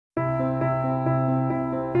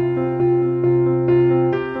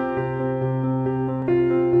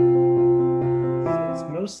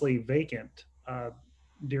mostly vacant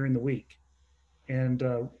during the week. And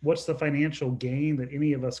what's the financial gain that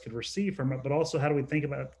any of us could receive from it? But also, how do we think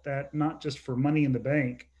about that, not just for money in the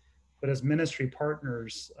bank, but as ministry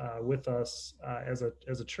partners with us as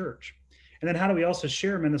a church? And then how do we also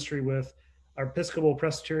share ministry with our Episcopal,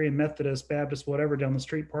 Presbyterian, Methodist, Baptist, whatever down the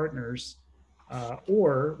street partners,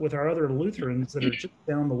 or with our other Lutherans that are just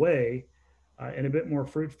down the way in a bit more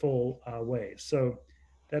fruitful way? So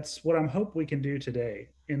that's what I'm hope we can do today.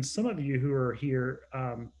 And some of you who are here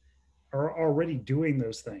are already doing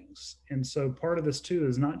those things. And so part of this too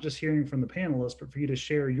is not just hearing from the panelists, but for you to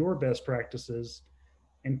share your best practices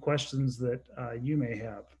and questions that you may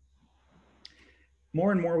have.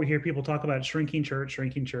 More and more we hear people talk about shrinking church,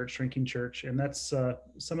 shrinking church, shrinking church. And that's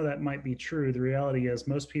some of that might be true. The reality is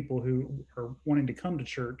most people who are wanting to come to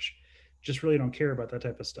church just really don't care about that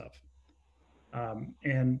type of stuff.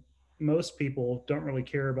 And most people don't really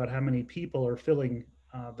care about how many people are filling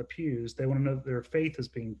the pews. They want to know that their faith is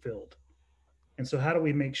being filled. And so how do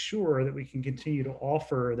we make sure that we can continue to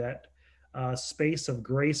offer that space of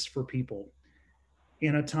grace for people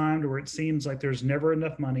in a time where it seems like there's never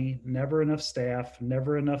enough money, never enough staff,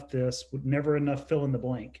 never enough this, never enough fill in the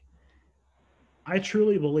blank? I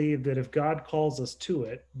truly believe that if God calls us to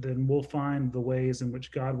it, then we'll find the ways in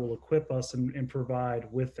which God will equip us and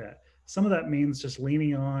provide with that. Some of that means just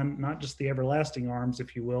leaning on not just the everlasting arms,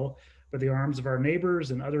 if you will, but the arms of our neighbors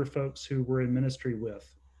and other folks who we're in ministry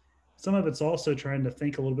with. Some of it's also trying to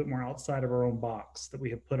think a little bit more outside of our own box that we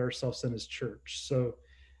have put ourselves in as church. So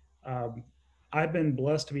I've been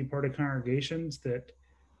blessed to be part of congregations that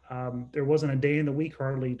there wasn't a day in the week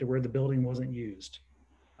hardly to where the building wasn't used.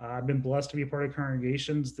 I've been blessed to be part of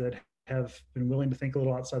congregations that have been willing to think a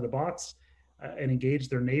little outside the box and engage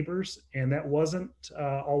their neighbors. And that wasn't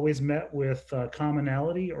always met with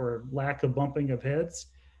commonality or lack of bumping of heads,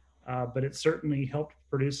 but it certainly helped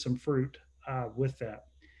produce some fruit with that.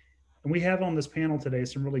 And we have on this panel today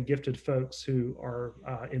some really gifted folks who are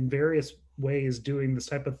in various ways doing this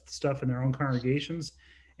type of stuff in their own congregations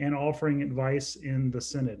and offering advice in the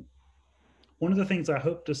Synod. One of the things I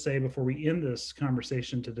hope to say before we end this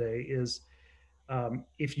conversation today is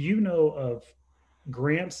if you know of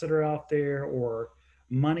grants that are out there or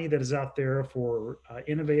money that is out there for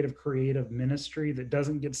innovative, creative ministry that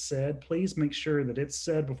doesn't get said, please make sure that it's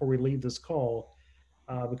said before we leave this call.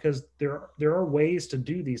 Because there are ways to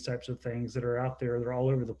do these types of things that are out there. They're all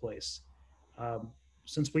over the place.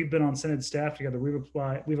 Since we've been on Synod staff together,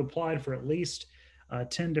 we've applied for at least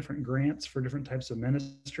 10 different grants for different types of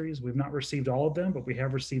ministries. We've not received all of them, but we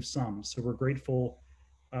have received some. So we're grateful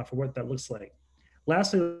for what that looks like.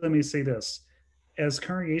 Lastly, let me say this. As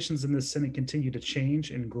congregations in this Synod continue to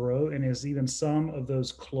change and grow, and as even some of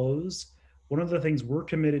those close, one of the things we're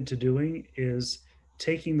committed to doing is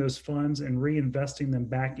taking those funds and reinvesting them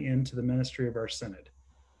back into the ministry of our Synod.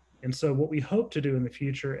 And so what we hope to do in the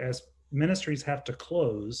future as ministries have to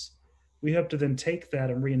close, we hope to then take that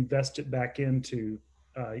and reinvest it back into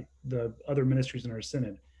the other ministries in our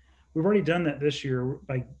Synod. We've already done that this year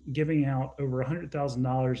by giving out over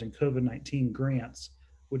 $100,000 in COVID-19 grants,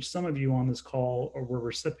 which some of you on this call were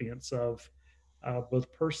recipients of,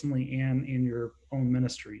 both personally and in your own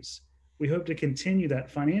ministries. We hope to continue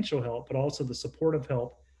that financial help, but also the supportive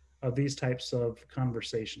help of these types of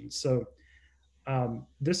conversations. So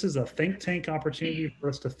this is a think tank opportunity for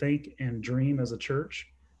us to think and dream as a church,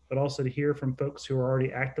 but also to hear from folks who are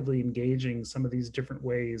already actively engaging some of these different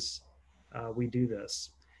ways we do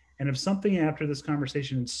this. And if something after this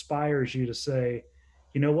conversation inspires you to say,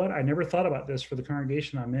 you know what, I never thought about this for the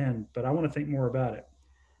congregation I'm in, but I want to think more about it,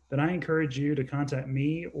 then I encourage you to contact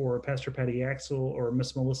me or Pastor Patti Axel or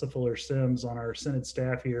Miss Melissa Fuller-Sims on our Synod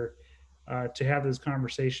staff here to have those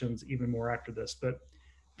conversations even more after this. But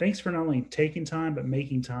thanks for not only taking time, but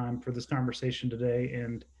making time for this conversation today.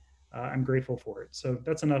 And I'm grateful for it. So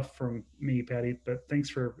that's enough from me, Patti, but thanks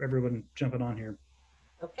for everyone jumping on here.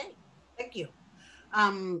 Okay, thank you.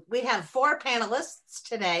 We have 4 panelists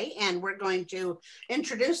today, and we're going to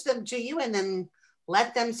introduce them to you and then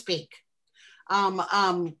let them speak.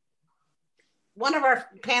 One of our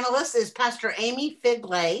panelists is Pastor Amy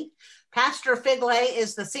Figley. Pastor Figley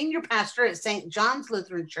is the senior pastor at St. John's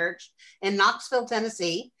Lutheran Church in Knoxville,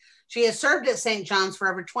 Tennessee. She has served at St. John's for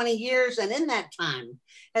over 20 years, and in that time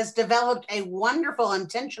has developed a wonderful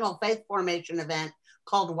intentional faith formation event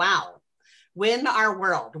called WOW, Win Our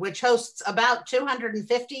World, which hosts about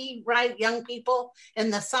 250 young people in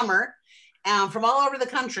the summer from all over the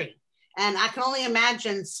country. And I can only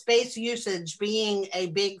imagine space usage being a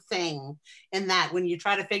big thing in that when you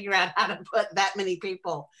try to figure out how to put that many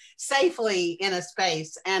people safely in a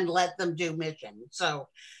space and let them do mission. So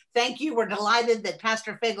Thank you. We're delighted that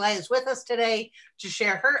Pastor Figley is with us today to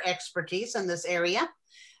share her expertise in this area.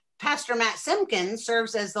 Pastor Matt Simpkins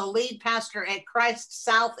serves as the lead pastor at Christ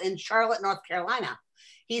South in Charlotte, North Carolina.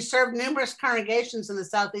 He served numerous congregations in the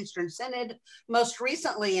Southeastern Synod, most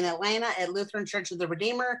recently in Atlanta at Lutheran Church of the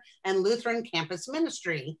Redeemer and Lutheran Campus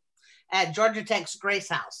Ministry at Georgia Tech's Grace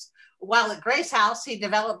House. While at Grace House, he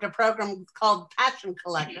developed a program called Passion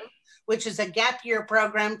Collective, which is a gap year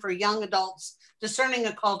program for young adults discerning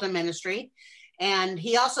a call to ministry. And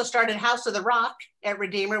he also started House of the Rock at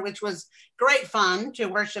Redeemer, which was great fun to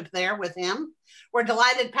worship there with him. We're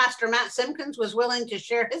delighted Pastor Matt Simpkins was willing to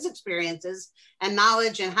share his experiences and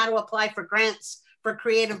knowledge and how to apply for grants for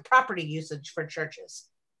creative property usage for churches.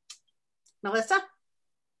 Melissa?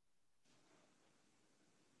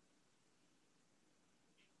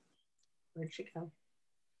 Where'd she go?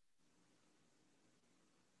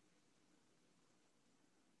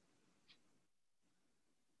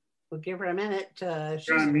 We'll give her a minute.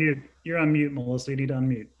 You're on mute. You're on mute, Melissa. You need to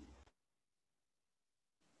unmute.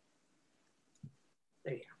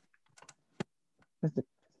 There you go.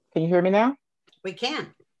 Can you hear me now? We can.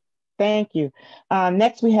 Thank you.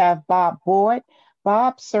 Next, we have Bob Boyd.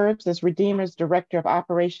 Bob serves as Redeemer's Director of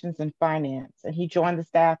Operations and Finance, and he joined the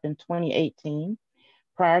staff in 2018.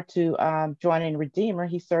 Prior to joining Redeemer,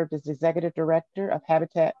 he served as Executive Director of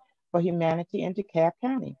Habitat for Humanity in DeKalb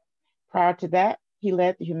County. Prior to that, he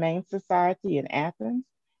led the Humane Society in Athens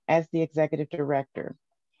as the Executive Director.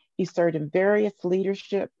 He served in various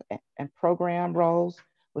leadership and program roles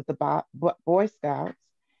with the Boy Scouts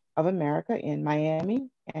of America in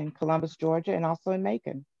Miami and Columbus, Georgia, and also in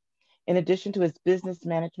Macon. In addition to his business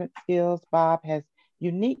management skills, Bob has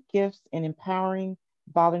unique gifts in empowering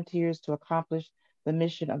volunteers to accomplish the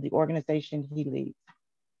mission of the organization he leads.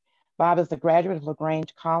 Bob is a graduate of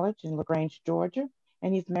LaGrange College in LaGrange, Georgia,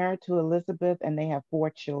 and he's married to Elizabeth, and they have 4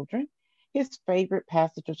 children. His favorite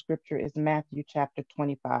passage of scripture is Matthew chapter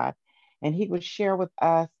 25, and he would share with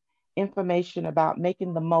us information about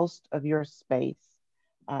making the most of your space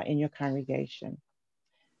in your congregation.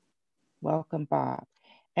 Welcome, Bob.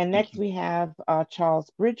 And next we have Charles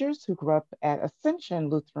Bridgers, who grew up at Ascension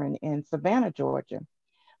Lutheran in Savannah, Georgia.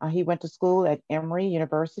 He went to school at Emory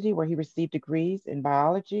University, where he received degrees in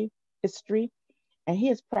biology, history, and he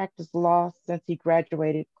has practiced law since he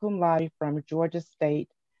graduated cum laude from Georgia State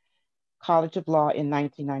College of Law in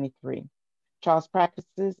 1993. Charles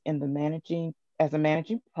practices as a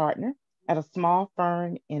managing partner at a small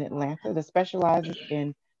firm in Atlanta that specializes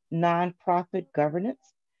in nonprofit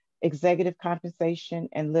governance, executive compensation,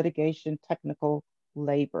 and litigation technical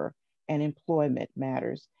labor and employment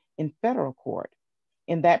matters in federal court.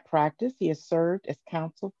 In that practice, he has served as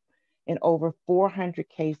counsel in over 400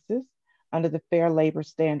 cases under the Fair Labor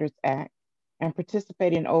Standards Act and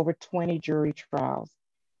participated in over 20 jury trials.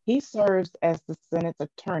 He serves as the Senate's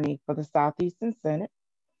attorney for the Southeastern Synod,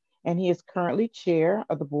 and he is currently chair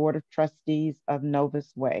of the Board of Trustees of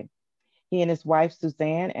Novus Way. He and his wife,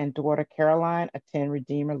 Suzanne, and daughter, Caroline, attend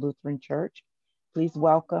Redeemer Lutheran Church. Please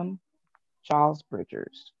welcome Charles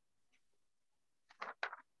Bridgers.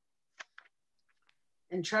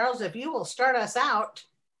 And Charles, if you will start us out.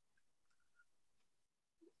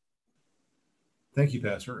 Thank you,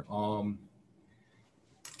 Pastor.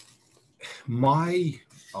 My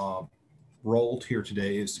role here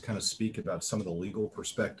today is to kind of speak about some of the legal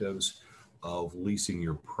perspectives of leasing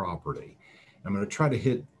your property. I'm going to try to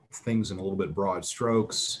hit things in a little bit broad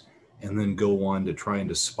strokes and then go on to trying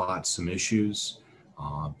to spot some issues.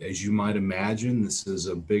 As you might imagine, this is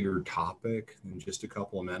a bigger topic than just a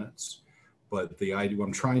couple of minutes. But the idea, what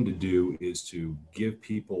I'm trying to do is to give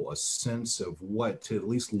people a sense of what to at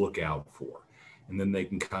least look out for. And then they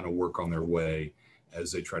can kind of work on their way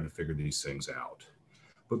as they try to figure these things out.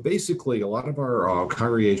 But basically, a lot of our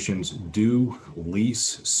congregations do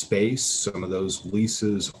lease space. Some of those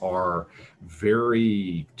leases are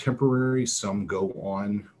very temporary. Some go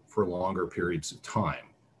on for longer periods of time.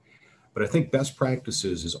 But I think best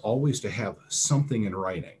practices is always to have something in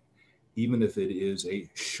writing, even if it is a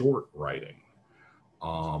short writing.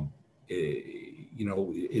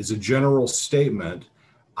 Is a general statement.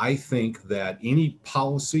 I think that any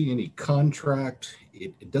policy, any contract,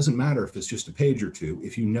 it doesn't matter if it's just a page or two,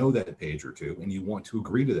 if you know that page or two and you want to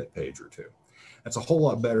agree to that page or two. That's a whole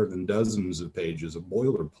lot better than dozens of pages of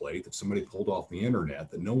boilerplate that somebody pulled off the internet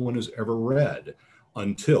that no one has ever read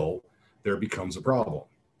until there becomes a problem.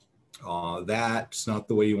 That's not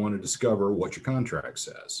the way you want to discover what your contract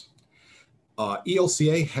says.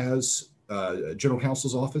 ELCA has General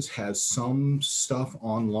Counsel's office has some stuff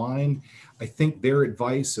online. I think their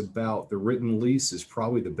advice about the written lease is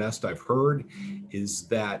probably the best I've heard, is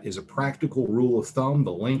that as a practical rule of thumb,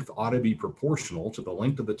 the length ought to be proportional to the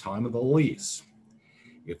length of the time of the lease.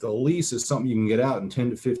 If the lease is something you can get out in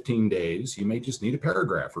 10 to 15 days, you may just need a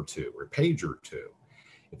paragraph or two or a page or two.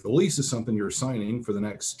 If the lease is something you're signing for the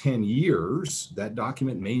next 10 years, that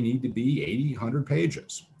document may need to be 80, 100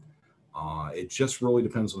 pages. It just really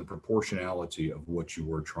depends on the proportionality of what you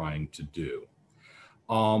were trying to do.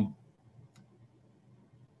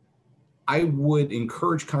 I would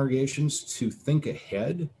encourage congregations to think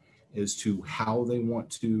ahead as to how they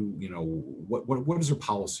want to, what is their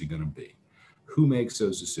policy going to be? Who makes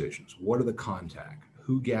those decisions? What are the contacts?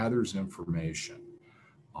 Who gathers information?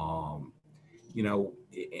 And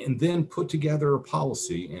then put together a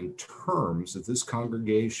policy and terms that this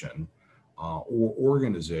congregation or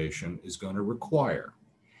organization is going to require.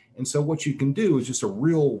 And so what you can do is just a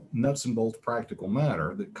real nuts and bolts practical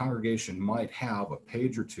matter. The congregation might have a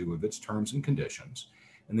page or two of its terms and conditions.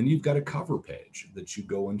 And then you've got a cover page that you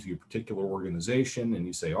go into your particular organization and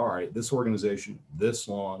you say, all right, this organization, this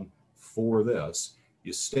long, for this.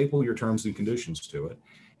 You staple your terms and conditions to it.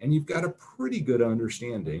 And you've got a pretty good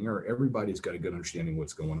understanding, or everybody's got a good understanding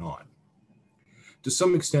what's going on. To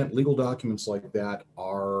some extent, legal documents like that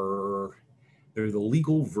they're the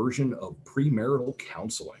legal version of premarital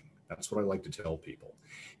counseling. That's what I like to tell people,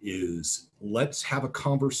 is let's have a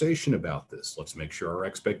conversation about this. Let's make sure our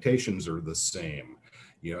expectations are the same.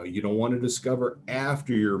 You don't want to discover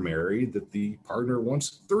after you're married that the partner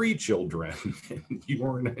wants 3 children and you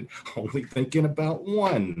are only thinking about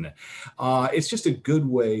 1. It's just a good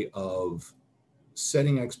way of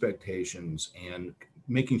setting expectations and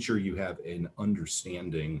making sure you have an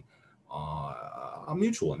understanding, a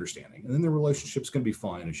mutual understanding, and then the relationship's going to be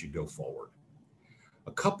fine as you go forward.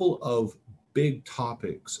 A couple of big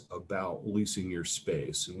topics about leasing your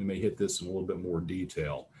space, and we may hit this in a little bit more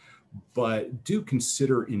detail, but do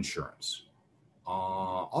consider insurance.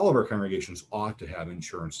 All of our congregations ought to have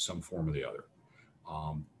insurance in some form or the other.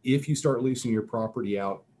 If you start leasing your property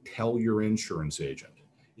out, tell your insurance agent.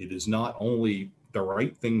 It is not only the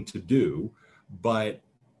right thing to do, but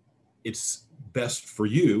it's best for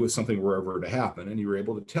you if something were ever to happen and you were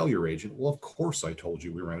able to tell your agent, well, of course I told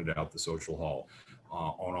you we rented out the social hall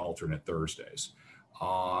on alternate Thursdays.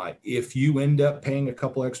 If you end up paying a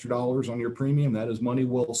couple extra dollars on your premium, that is money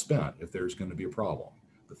well spent if there's going to be a problem.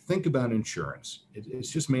 But think about insurance. It's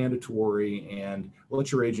just mandatory, and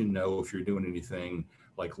let your agent know if you're doing anything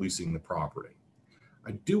like leasing the property.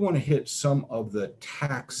 I do want to hit some of the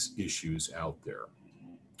tax issues out there.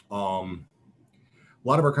 A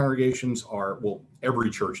lot of our congregations every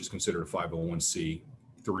church is considered a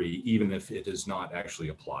 501c3, even if it is not actually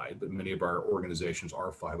applied, but many of our organizations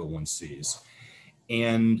are 501cs.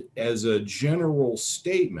 And as a general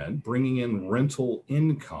statement, bringing in rental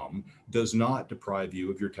income does not deprive you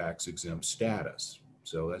of your tax exempt status.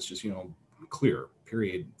 So that's just, clear,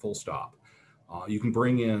 period, full stop. You can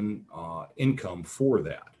bring in income for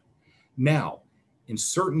that. Now, in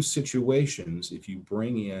certain situations, if you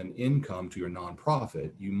bring in income to your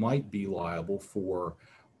nonprofit, you might be liable for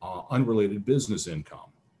unrelated business income,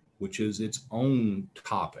 which is its own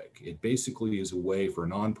topic. It basically is a way for a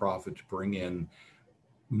nonprofit to bring in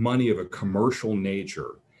money of a commercial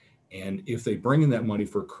nature. And if they bring in that money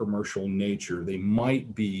for commercial nature, they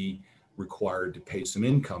might be required to pay some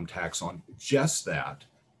income tax on just that,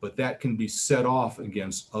 but that can be set off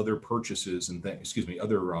against other purchases and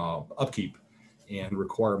other upkeep and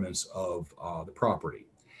requirements of the property.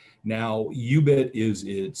 Now, UBIT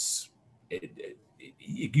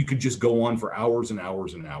you could just go on for hours and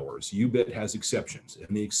hours and hours. UBIT has exceptions,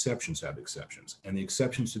 and the exceptions have exceptions, and the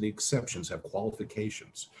exceptions to the exceptions have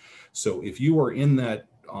qualifications. So if you are in that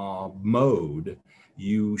mode,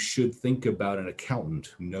 you should think about an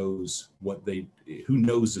accountant who knows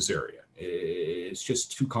this area. It's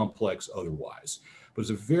just too complex otherwise. But as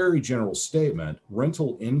a very general statement,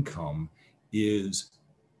 rental income is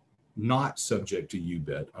not subject to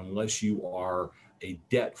UBIT unless you are a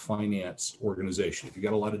debt financed organization. If you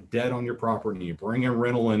got a lot of debt on your property and you bring in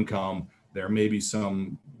rental income, there may be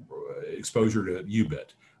some exposure to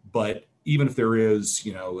UBIT. But even if there is,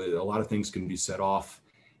 a lot of things can be set off.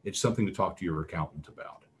 It's something to talk to your accountant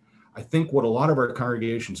about. I think what a lot of our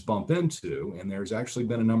congregations bump into, and there's actually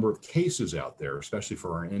been a number of cases out there, especially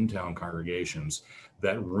for our in-town congregations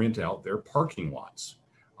that rent out their parking lots.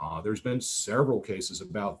 There's been several cases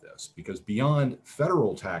about this because beyond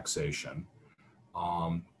federal taxation,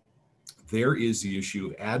 there is the issue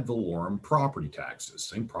of ad valorem property taxes,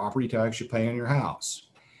 same property tax you pay on your house.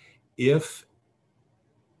 If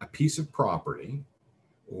a piece of property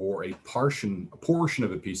or a portion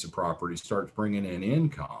of a piece of property starts bringing in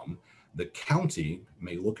income, the county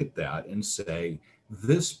may look at that and say,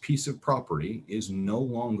 this piece of property is no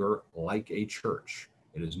longer like a church.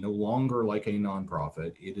 It is no longer like a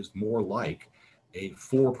nonprofit. It is more like a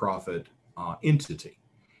for-profit entity.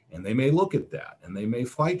 And they may look at that and they may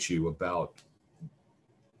fight you about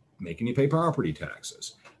making you pay property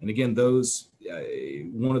taxes. And again, those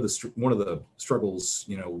one of the struggles,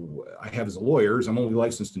 you know, I have as a lawyer is I'm only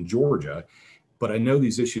licensed in Georgia, but I know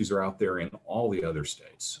these issues are out there in all the other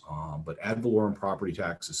states. But ad valorem property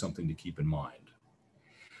tax is something to keep in mind.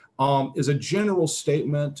 As a general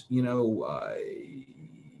statement, you know,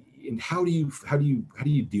 and how do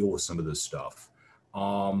you deal with some of this stuff?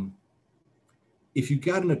 If you've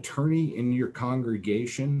got an attorney in your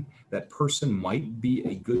congregation, that person might be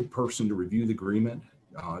a good person to review the agreement,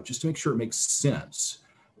 just to make sure it makes sense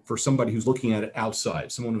for somebody who's looking at it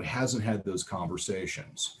outside, someone who hasn't had those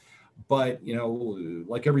conversations. But, you know,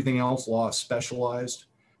 like everything else, law is specialized.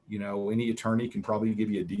 You know, any attorney can probably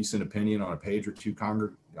give you a decent opinion on a page or two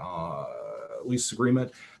lease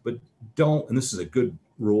agreement, but don't, and this is a good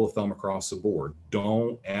rule of thumb across the board,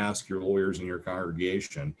 don't ask your lawyers in your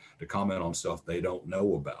congregation to comment on stuff they don't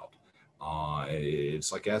know about.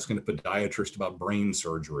 It's like asking a podiatrist about brain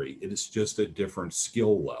surgery. It is just a different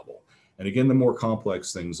skill level. And again, the more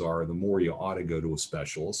complex things are, the more you ought to go to a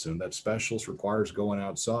specialist, and that specialist requires going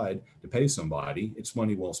outside to pay somebody. It's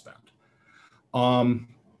money well spent.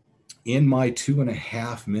 In my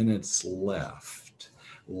 2.5 minutes left,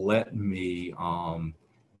 let me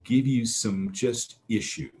give you some just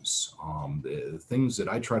issues, the things that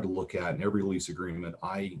I try to look at in every lease agreement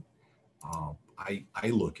I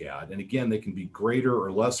look at. And again, they can be greater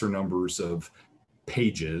or lesser numbers of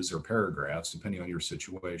pages or paragraphs, depending on your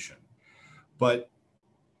situation. But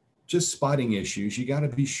just spotting issues, you got to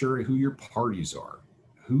be sure who your parties are,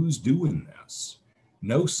 who's doing this,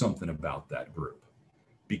 know something about that group.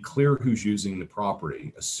 Be clear who's using the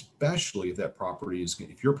property, especially if that property is,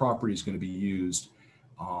 if your property is going to be used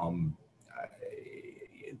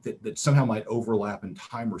that somehow might overlap in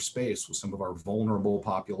time or space with some of our vulnerable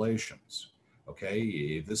populations. Okay,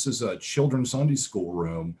 if this is a children's Sunday school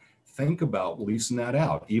room, think about leasing that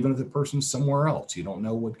out. Even if the person's somewhere else, you don't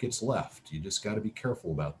know what gets left. You just got to be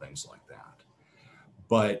careful about things like that.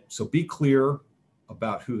 But so be clear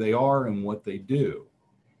about who they are and what they do.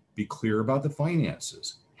 Be clear about the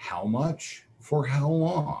finances. How much? For how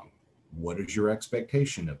long? What is your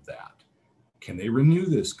expectation of that? Can they renew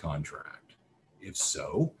this contract? If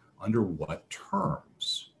so, under what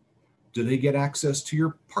terms? Do they get access to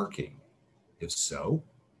your parking? If so,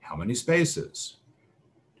 how many spaces?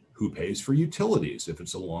 Who pays for utilities if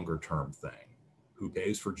it's a longer term thing? Who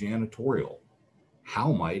pays for janitorial?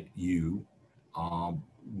 How might you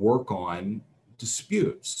work on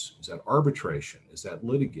disputes? Is that arbitration? Is that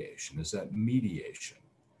litigation? Is that mediation?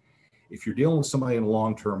 If you're dealing with somebody on a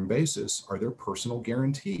long-term basis, are there personal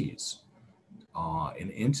guarantees?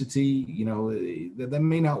 An entity, you know, that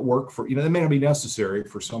may not work for, you know, that may not be necessary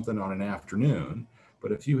for something on an afternoon,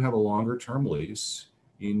 but if you have a longer term lease,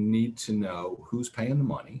 you need to know who's paying the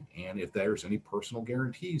money and if there's any personal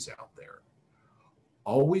guarantees out there.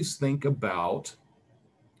 Always think about,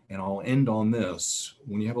 and I'll end on this,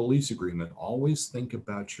 when you have a lease agreement, always think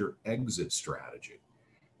about your exit strategy.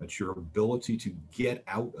 That's your ability to get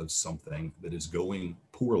out of something that is going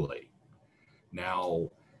poorly. Now,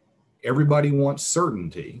 everybody wants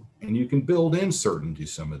certainty, and you can build in certainty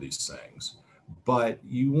some of these things, but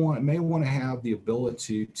you may want to have the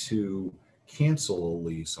ability to cancel a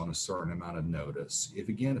lease on a certain amount of notice if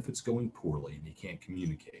it's going poorly and you can't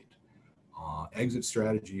communicate. Exit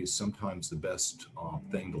strategy is sometimes the best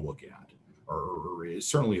thing to look at, or is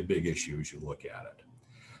certainly a big issue as you look at it.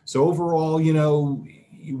 So overall, you know,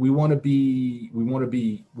 we want to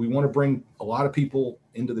bring a lot of people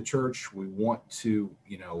into the church. We want to,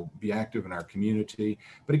 you know, be active in our community,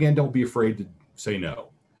 but again, don't be afraid to say no.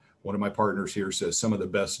 One of my partners here says some of the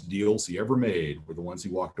best deals he ever made were the ones he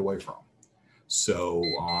walked away from. So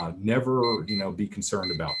never, you know, be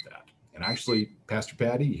concerned about that. And actually, Pastor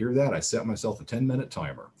Patty, you hear that? I set myself a 10-minute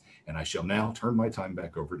timer, and I shall now turn my time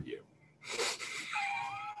back over to you.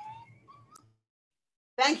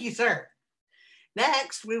 Thank you, sir.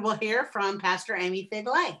 Next, we will hear from Pastor Amy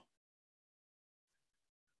Figley.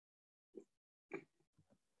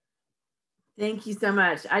 Thank you so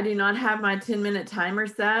much. I do not have my 10-minute timer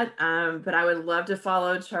set, but I would love to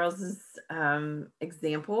follow Charles's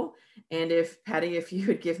example. And if Patty, if you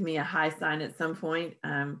would give me a high sign at some point,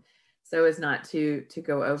 so as not to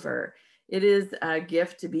go over. It is a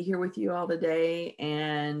gift to be here with you all today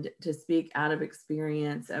and to speak out of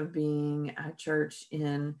experience of being a church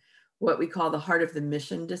in what we call the heart of the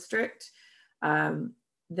Mission District.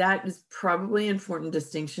 That is probably an important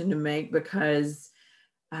distinction to make because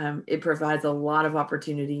it provides a lot of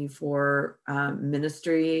opportunity for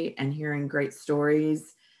ministry and hearing great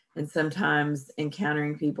stories and sometimes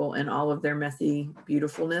encountering people in all of their messy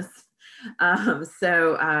beautifulness.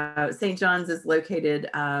 So St. John's is located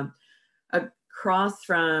across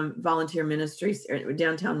from Volunteer Ministries,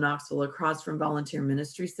 downtown Knoxville, across from Volunteer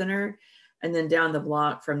Ministry Center, and then down the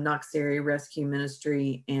block from Knox Area Rescue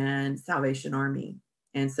Ministry and Salvation Army.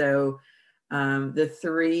 And so the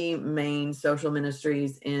three main social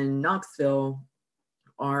ministries in Knoxville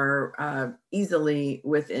are easily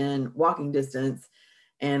within walking distance,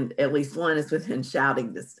 and at least one is within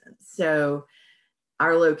shouting distance. So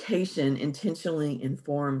our location intentionally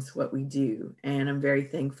informs what we do, and I'm very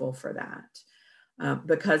thankful for that.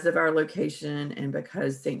 Because of our location and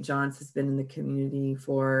because St. John's has been in the community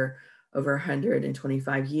for over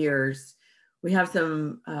 125 years, we have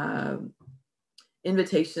some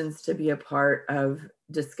invitations to be a part of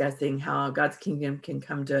discussing how God's kingdom can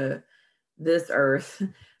come to this earth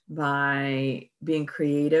by being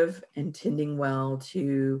creative and tending well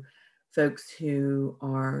to folks who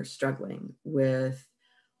are struggling with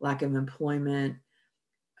lack of employment,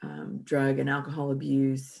 drug and alcohol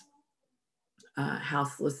abuse,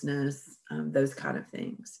 houselessness, those kind of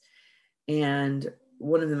things. And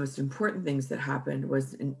one of the most important things that happened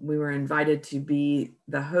was we were invited to be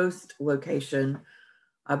the host location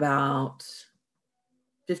about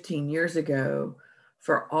 15 years ago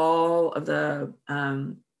for all of the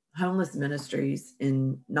homeless ministries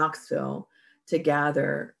in Knoxville to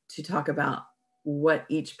gather to talk about what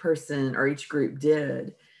each person or each group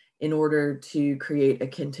did in order to create a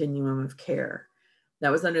continuum of care.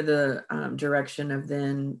 That was under the direction of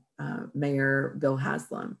then Mayor Bill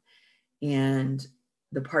Haslam. And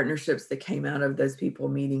the partnerships that came out of those people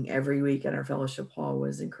meeting every week at our fellowship hall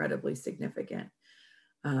was incredibly significant.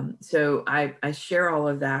 So I share all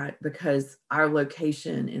of that because our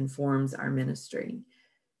location informs our ministry.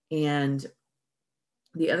 And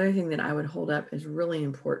the other thing that I would hold up is really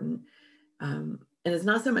important. And it's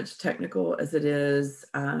not so much technical as it is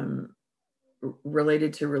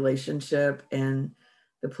related to relationship and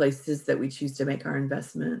the places that we choose to make our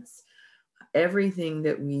investments. Everything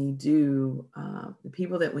that we do, the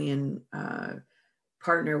people that we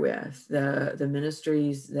partner with, the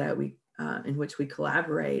ministries that we in which we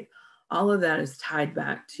collaborate, all of that is tied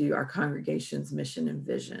back to our congregation's mission and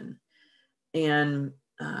vision. And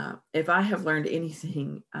if I have learned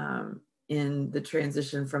anything in the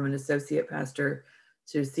transition from an associate pastor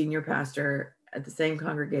to a senior pastor at the same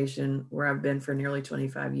congregation where I've been for nearly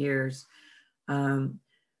 25 years,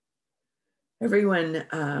 everyone,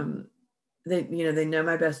 they know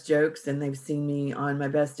my best jokes and they've seen me on my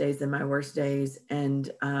best days and my worst days. And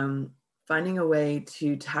finding a way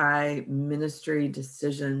to tie ministry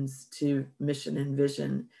decisions to mission and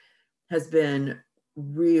vision has been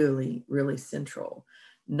really, really central,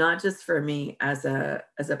 not just for me as a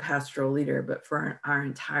pastoral leader, but for our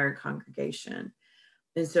entire congregation.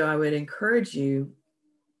 And so I would encourage you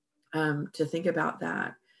to think about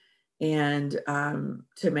that and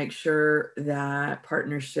to make sure that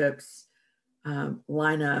partnerships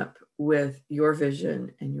line up with your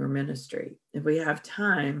vision and your ministry. If we have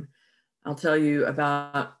time, I'll tell you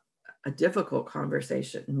about a difficult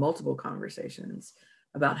conversation, multiple conversations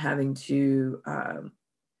about having to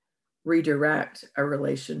redirect a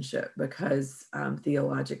relationship because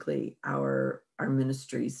theologically our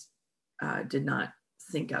ministries did not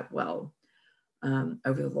sync up well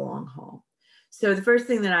over the long haul. So the first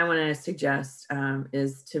thing that I want to suggest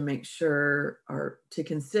is to make sure or to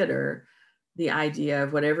consider the idea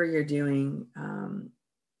of whatever you're doing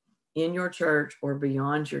in your church or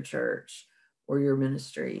beyond your church or your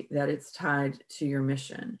ministry, that it's tied to your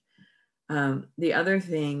mission. The other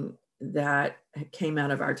thing that came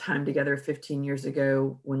out of our time together 15 years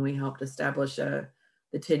ago when we helped establish the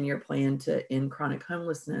 10-year plan to end chronic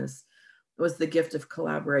homelessness was the gift of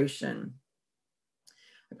collaboration.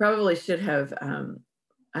 I probably should have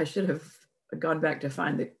gone back to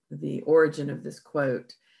find the origin of this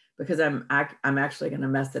quote, because I'm actually going to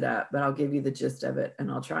mess it up, but I'll give you the gist of it and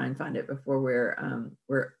I'll try and find it before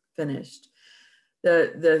we're finished.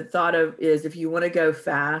 The thought of is, if you want to go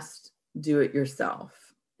fast, do it yourself.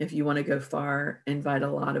 If you want to go far, invite a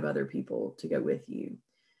lot of other people to go with you.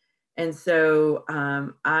 And so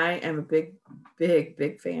I am a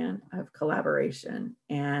big fan of collaboration,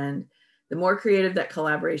 and the more creative that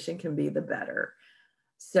collaboration can be, the better.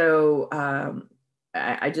 So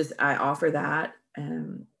I offer that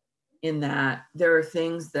in that there are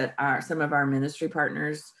things that some of our ministry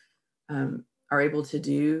partners are able to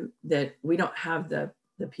do that we don't have the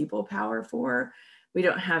people power for. We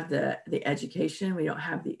don't have the education. We don't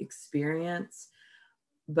have the experience.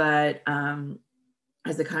 But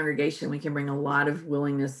as a congregation, we can bring a lot of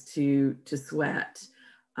willingness to sweat,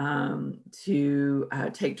 to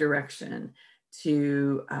take direction,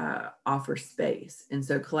 to offer space. And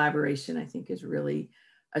so collaboration, I think, is really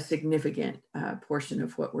a significant portion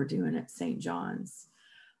of what we're doing at St. John's.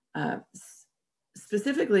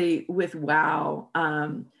 Specifically with WOW,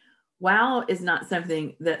 WOW is not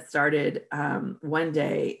something that started one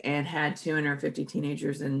day and had 250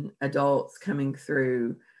 teenagers and adults coming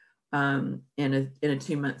through in a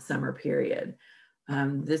 2-month summer period.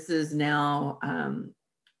 This is now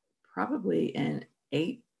probably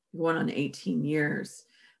going on 18 years.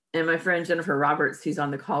 And my friend Jennifer Roberts, who's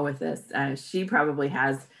on the call with us, she probably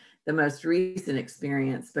has the most recent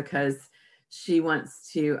experience because she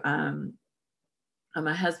wants to,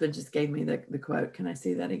 my husband just gave me the quote. Can I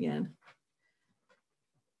say that again?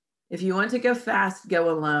 If you want to go fast, go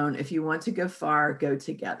alone. If you want to go far, go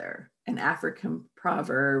together. An African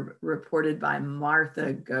proverb reported by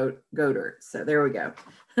Martha Goddard. So there we go.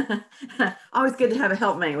 Always good to have a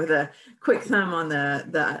helpmate with a quick thumb on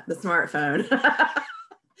the smartphone.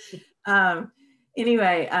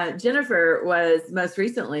 Anyway, Jennifer was most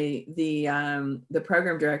recently the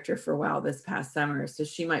program director for WOW this past summer, so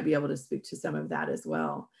she might be able to speak to some of that as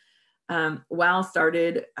well. WOW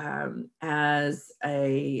started as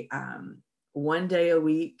a 1 day a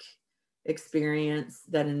week experience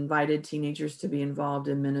that invited teenagers to be involved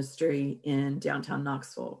in ministry in downtown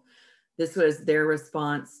Knoxville. This was their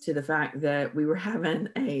response to the fact that we were having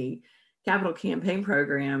a capital campaign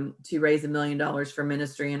program to raise $1 million for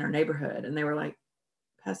ministry in our neighborhood. And they were like,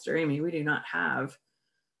 Pastor Amy, we do not have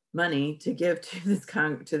money to give to this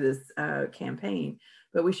campaign,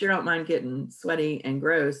 but we sure don't mind getting sweaty and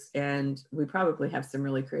gross. And we probably have some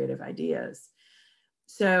really creative ideas.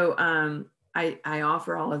 So I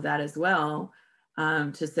offer all of that as well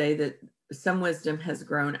to say that some wisdom has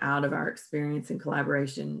grown out of our experience and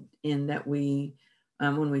collaboration in that we,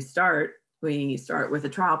 when we start with a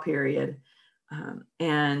trial period.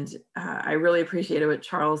 And I really appreciated what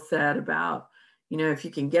Charles said about, if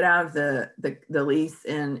you can get out of the lease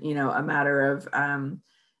in, a matter of,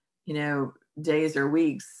 days or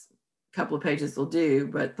weeks, a couple of pages will do,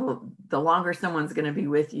 but the longer someone's going to be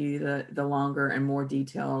with you, the longer and more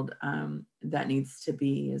detailed that needs to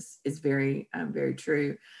be is very, very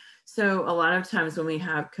true. So a lot of times when we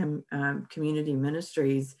have community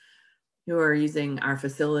ministries who are using our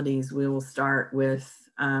facilities, we will start with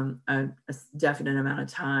a definite amount of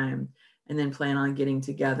time and then plan on getting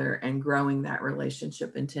together and growing that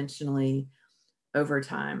relationship intentionally over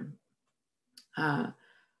time.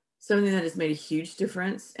 Something that has made a huge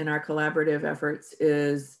difference in our collaborative efforts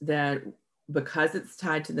is that because it's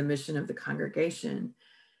tied to the mission of the congregation,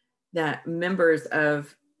 that members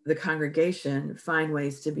of the congregation find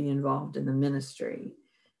ways to be involved in the ministry.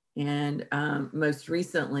 And most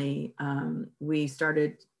recently, we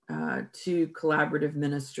started 2 collaborative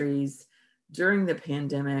ministries during the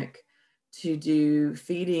pandemic to do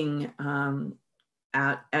feeding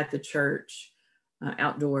at the church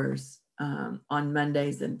outdoors on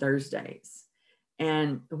Mondays and Thursdays.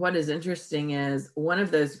 And what is interesting is one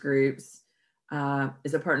of those groups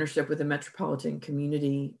is a partnership with a metropolitan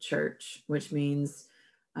community church, which means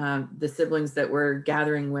the siblings that we're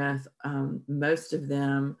gathering with, most of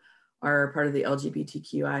them are part of the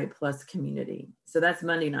LGBTQI plus community. So that's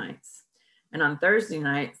Monday nights. And on Thursday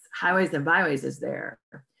nights, Highways and Byways is there.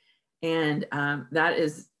 And that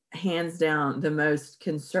is hands down the most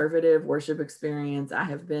conservative worship experience I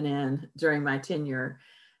have been in during my tenure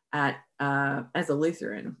as a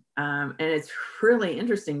Lutheran. And it's really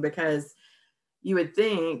interesting because you would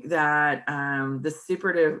think that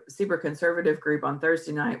the super conservative group on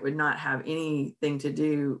Thursday night would not have anything to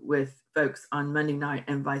do with folks on Monday night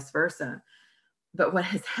and vice versa. But what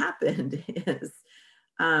has happened is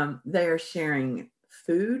they are sharing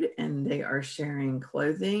food and they are sharing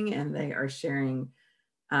clothing and they are sharing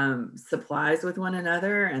supplies with one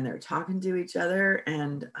another and they're talking to each other.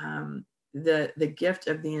 And the gift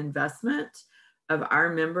of the investment of our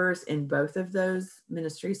members in both of those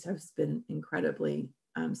ministries has been incredibly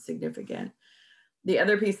significant. The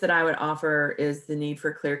other piece that I would offer is the need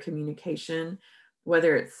for clear communication,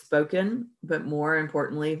 whether it's spoken, but more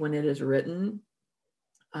importantly, when it is written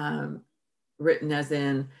as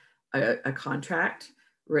in a contract,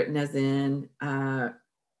 written as in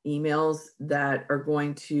emails that are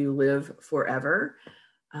going to live forever.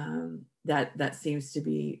 that seems to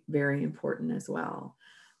be very important as well.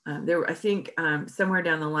 I think somewhere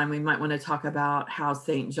down the line, we might want to talk about how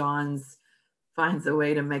St. John's finds a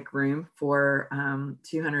way to make room for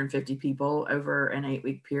 250 people over an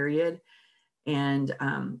 8-week period, and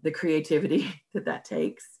the creativity that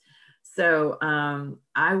takes. So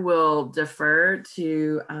I will defer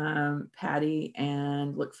to Patti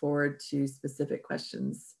and look forward to specific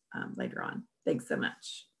questions later on. Thanks so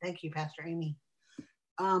much. Thank you, Pastor Amy.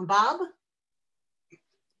 Bob?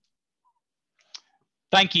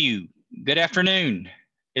 Thank you. Good afternoon.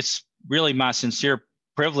 It's really my sincere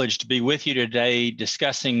privilege to be with you today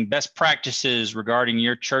discussing best practices regarding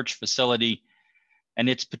your church facility and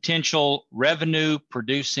its potential revenue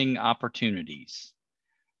producing opportunities.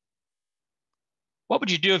 What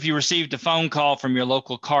would you do if you received a phone call from your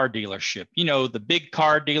local car dealership? You know, the big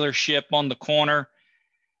car dealership on the corner,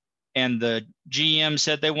 and the GM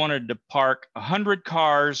said they wanted to park 100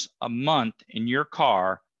 cars a month in your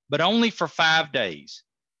car, but only for 5 days.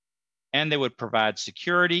 And they would provide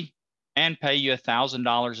security and pay you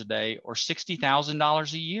 $1,000 a day or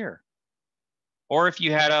 $60,000 a year. Or if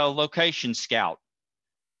you had a location scout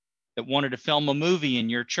that wanted to film a movie in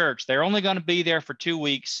your church, they're only going to be there for 2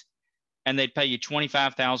 weeks and they'd pay you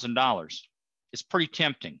 $25,000. It's pretty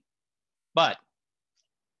tempting. But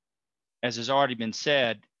as has already been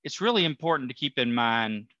said, it's really important to keep in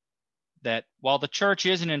mind that while the church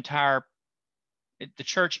is a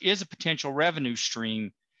potential revenue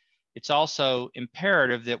stream, it's also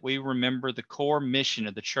imperative that we remember the core mission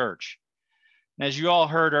of the church. And as you all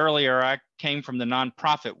heard earlier, I came from the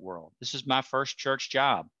nonprofit world. This is my first church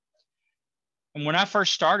job. And when I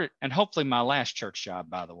first started, and hopefully my last church job,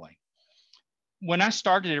 by the way, when I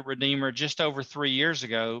started at Redeemer just over 3 years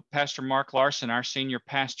ago, Pastor Mark Larson, our senior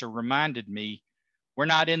pastor, reminded me, we're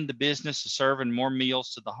not in the business of serving more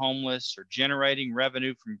meals to the homeless or generating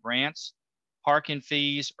revenue from grants, parking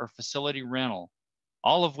fees, or facility rental,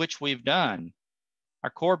 all of which we've done. Our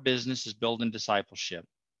core business is building discipleship.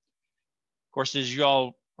 Of course, as you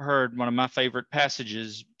all heard, one of my favorite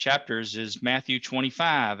chapters is Matthew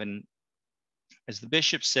 25. And as the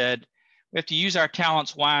bishop said, we have to use our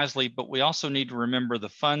talents wisely, but we also need to remember the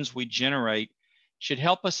funds we generate should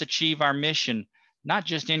help us achieve our mission, not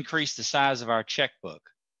just increase the size of our checkbook.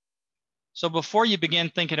 So before you begin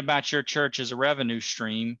thinking about your church as a revenue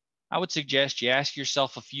stream, I would suggest you ask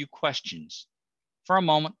yourself a few questions. For a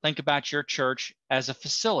moment, think about your church as a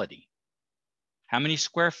facility. How many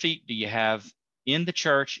square feet do you have in the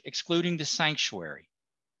church, excluding the sanctuary?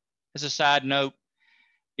 As a side note,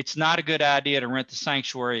 it's not a good idea to rent the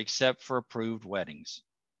sanctuary except for approved weddings.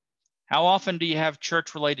 How often do you have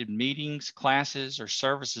church-related meetings, classes, or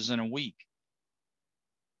services in a week?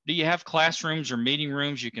 Do you have classrooms or meeting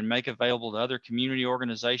rooms you can make available to other community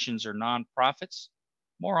organizations or nonprofits?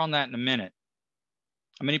 More on that in a minute.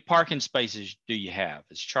 How many parking spaces do you have?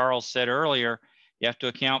 As Charles said earlier, you have to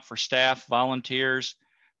account for staff, volunteers,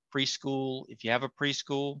 preschool, if you have a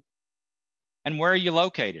preschool. And where are you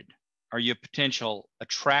located? Are you a potential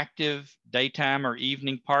attractive daytime or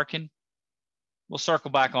evening parking? We'll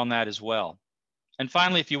circle back on that as well. And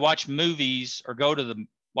finally, if you watch movies or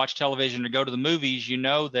watch television or go to the movies, you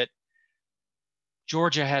know that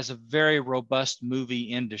Georgia has a very robust movie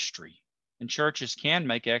industry, and churches can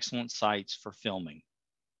make excellent sites for filming.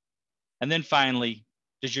 And then finally,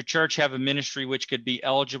 does your church have a ministry which could be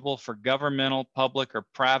eligible for governmental, public, or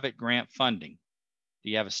private grant funding? Do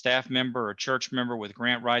you have a staff member or church member with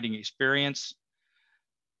grant writing experience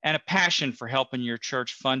and a passion for helping your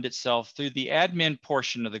church fund itself through the admin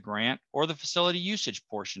portion of the grant or the facility usage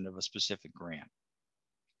portion of a specific grant?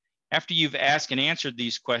 After you've asked and answered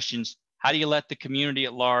these questions, how do you let the community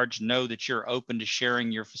at large know that you're open to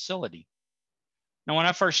sharing your facility? Now, when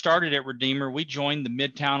I first started at Redeemer, we joined the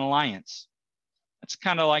Midtown Alliance. That's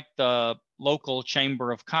kind of like the local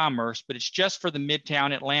chamber of commerce, but it's just for the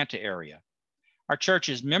Midtown Atlanta area. Our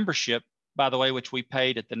church's membership, by the way, which we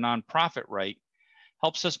paid at the nonprofit rate,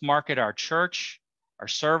 helps us market our church, our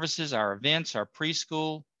services, our events, our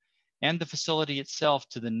preschool, and the facility itself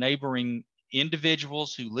to the neighboring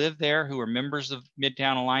individuals who live there, who are members of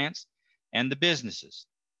Midtown Alliance, and the businesses.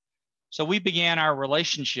 So we began our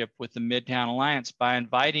relationship with the Midtown Alliance by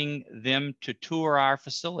inviting them to tour our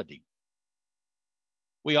facility.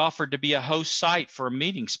 We offered to be a host site for a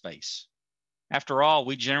meeting space. After all,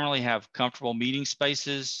 we generally have comfortable meeting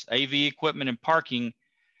spaces, AV equipment, and parking.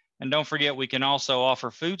 And don't forget, we can also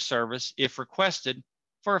offer food service if requested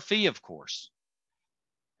for a fee, of course.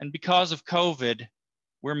 And because of COVID,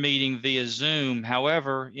 we're meeting via Zoom.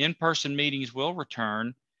 However, in-person meetings will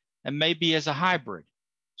return and maybe as a hybrid.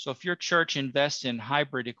 So if your church invests in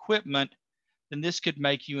hybrid equipment, then this could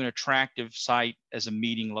make you an attractive site as a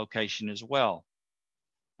meeting location as well.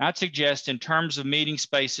 I'd suggest in terms of meeting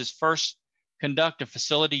spaces, first conduct a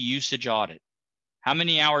facility usage audit. How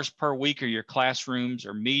many hours per week are your classrooms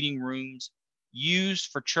or meeting rooms used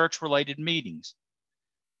for church-related meetings?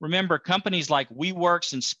 Remember, companies like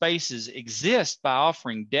WeWorks and Spaces exist by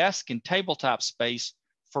offering desk and tabletop space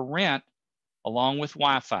for rent along with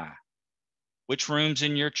Wi-Fi. Which rooms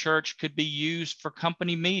in your church could be used for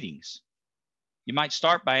company meetings? You might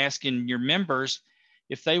start by asking your members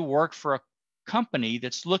if they work for a company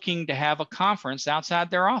that's looking to have a conference outside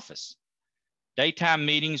their office. Daytime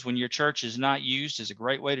meetings when your church is not used is a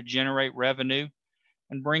great way to generate revenue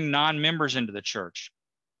and bring non-members into the church.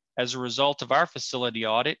 As a result of our facility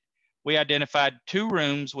audit, we identified 2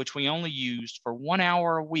 rooms which we only used for 1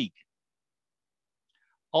 hour a week.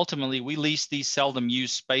 Ultimately, we leased these seldom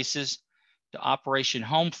used spaces to Operation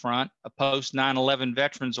Homefront, a post 9/11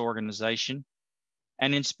 veterans organization,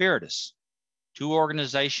 and Inspiritus, 2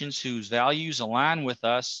 organizations whose values align with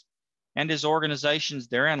us, and as organizations,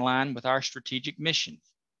 they're in line with our strategic mission.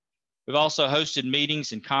 We've also hosted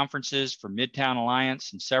meetings and conferences for Midtown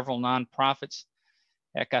Alliance and several nonprofits.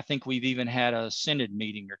 Heck, I think we've even had a Synod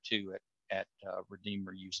meeting or 2 at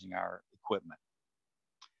Redeemer using our equipment.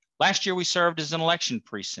 Last year, we served as an election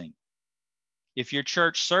precinct. If your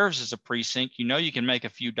church serves as a precinct, you know you can make a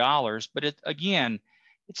few dollars, but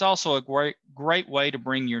it's also a great way to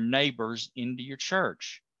bring your neighbors into your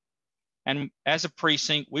church. And as a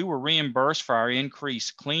precinct, we were reimbursed for our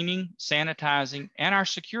increased cleaning, sanitizing, and our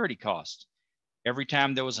security costs every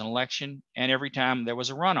time there was an election and every time there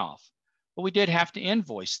was a runoff. But we did have to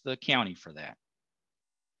invoice the county for that.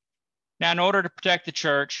 Now, in order to protect the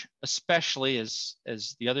church, especially as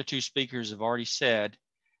the other 2 speakers have already said,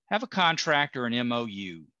 have a contract or an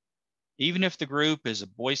MOU. Even if the group is a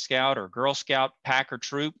Boy Scout or Girl Scout pack or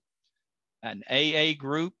troop, an AA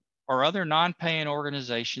group, or other non-paying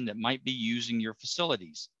organization that might be using your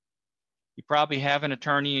facilities. You probably have an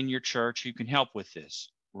attorney in your church who can help with this.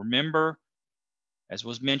 Remember, as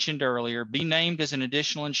was mentioned earlier, be named as an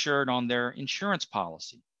additional insured on their insurance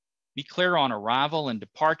policy. Be clear on arrival and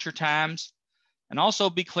departure times, and also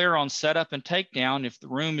be clear on setup and takedown if the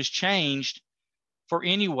room is changed for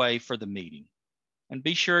any way for the meeting. And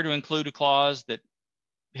be sure to include a clause that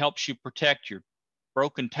helps you protect your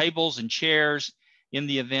broken tables and chairs in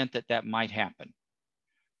the event that that might happen.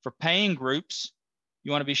 For paying groups,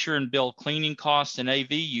 you want to be sure and build cleaning costs and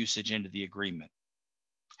AV usage into the agreement.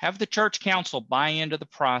 Have the church council buy into the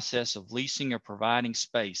process of leasing or providing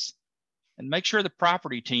space, and make sure the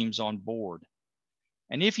property team's on board.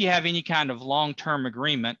 And if you have any kind of long-term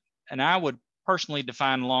agreement, and I would personally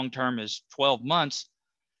define long-term as 12 months,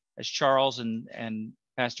 as Charles and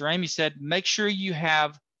Pastor Amy said, make sure you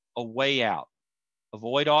have a way out.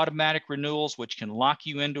 Avoid automatic renewals, which can lock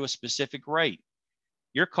you into a specific rate.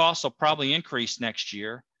 Your costs will probably increase next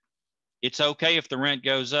year. It's okay if the rent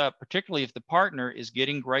goes up, particularly if the partner is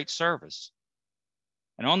getting great service.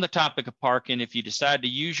 And on the topic of parking, if you decide to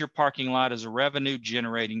use your parking lot as a revenue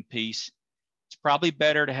generating piece, it's probably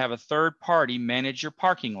better to have a third party manage your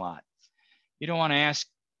parking lot. You don't want to ask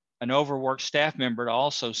an overworked staff member to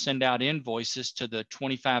also send out invoices to the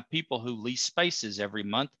 25 people who lease spaces every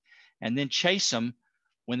month and then chase them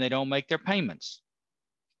when they don't make their payments.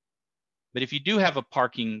 But if you do have a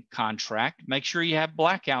parking contract, make sure you have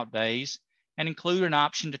blackout days and include an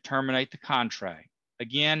option to terminate the contract.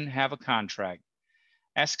 Again, have a contract.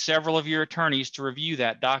 Ask several of your attorneys to review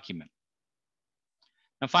that document.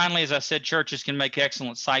 Now, finally, as I said, churches can make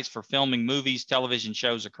excellent sites for filming movies, television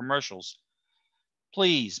shows, or commercials.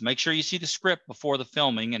 Please make sure you see the script before the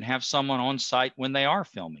filming and have someone on site when they are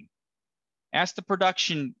filming. Ask the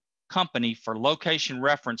production company for location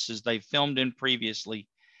references they've filmed in previously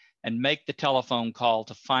and make the telephone call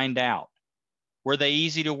to find out. Were they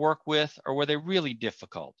easy to work with or were they really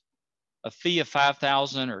difficult? A fee of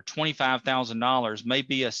 $5,000 or $25,000 may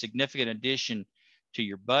be a significant addition to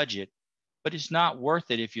your budget, but it's not worth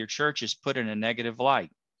it if your church is put in a negative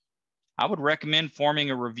light. I would recommend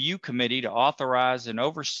forming a review committee to authorize and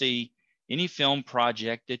oversee any film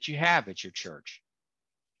project that you have at your church.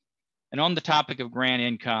 And on the topic of grant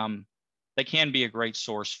income, they can be a great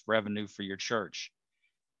source of revenue for your church.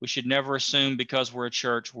 We should never assume because we're a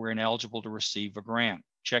church, we're ineligible to receive a grant.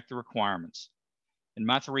 Check the requirements. In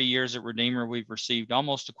my 3 years at Redeemer, we've received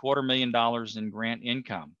almost $250,000 in grant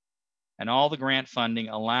income, and all the grant funding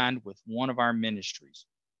aligned with one of our ministries.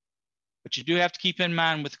 But you do have to keep in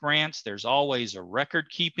mind with grants, there's always a record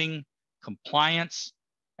keeping, compliance,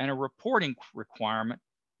 and a reporting requirement,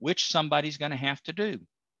 which somebody's going to have to do.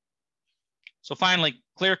 So finally,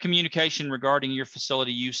 clear communication regarding your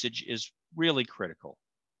facility usage is really critical.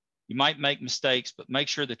 You might make mistakes, but make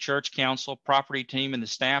sure the church council, property team, and the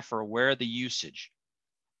staff are aware of the usage.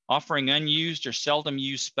 Offering unused or seldom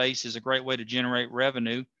used space is a great way to generate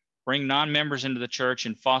revenue, bring non-members into the church,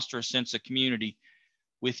 and foster a sense of community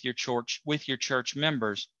with your church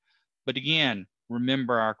members. But again,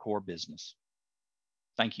 remember our core business.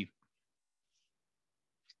 Thank you.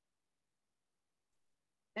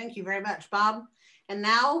 Thank you very much, Bob. And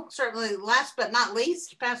now, certainly last but not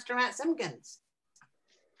least, Pastor Matt Simpkins.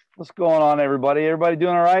 What's going on, everybody? Everybody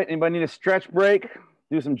doing all right? Anybody need a stretch break?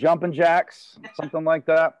 Do some jumping jacks, something like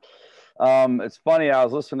that? It's funny, I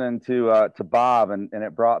was listening to Bob, and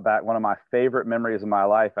it brought back one of my favorite memories of my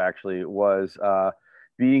life, actually, was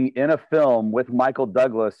being in a film with Michael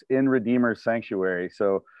Douglas in Redeemer's Sanctuary.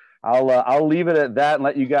 So I'll leave it at that and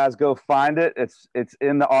let you guys go find it. It's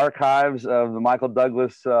in the archives of the Michael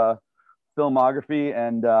Douglas filmography,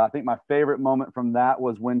 and I think my favorite moment from that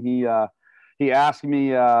was when he asked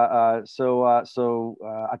me. I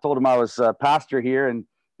told him I was a pastor here, and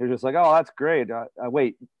he was just like, "Oh, that's great.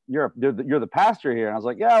 Wait, you're the pastor here?" And I was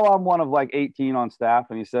like, "Yeah, well, I'm one of like 18 on staff."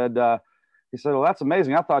 And he said, "Well, that's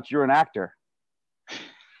amazing. I thought you were an actor."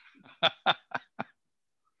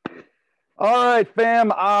 All right,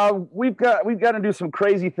 fam. We've got to do some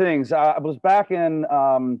crazy things. I was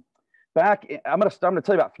I'm gonna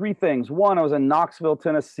tell you about three things. One, I was in Knoxville,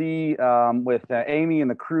 Tennessee, with Amy and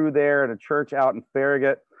the crew there at a church out in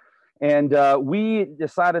Farragut, and we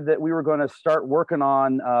decided that we were going to start working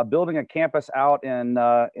on building a campus out in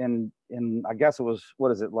I guess it was,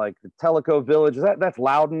 what is it, like the Tellico Village? That's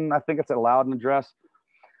Loudon? I think it's a Loudon address.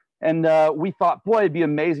 And we thought, boy, it'd be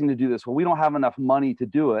amazing to do this. Well, we don't have enough money to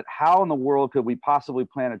do it. How in the world could we possibly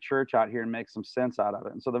plant a church out here and make some sense out of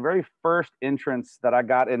it? And so the very first entrance that I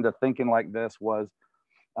got into thinking like this was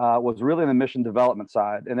really in the mission development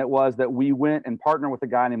side. And it was that we went and partnered with a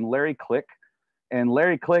guy named Larry Click. And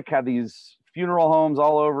Larry Click had these funeral homes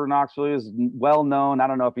all over Knoxville. He was well known. I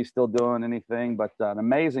don't know if he's still doing anything, but an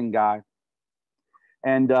amazing guy.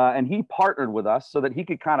 And he partnered with us so that he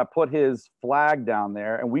could kind of put his flag down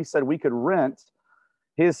there. And we said we could rent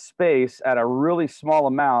his space at a really small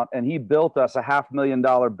amount. And he built us a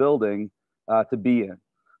 $500,000 building to be in.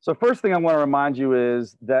 So first thing I want to remind you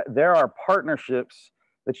is that there are partnerships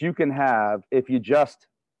that you can have if you just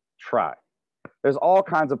try. There's all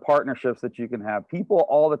kinds of partnerships that you can have. People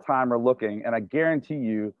all the time are looking, and I guarantee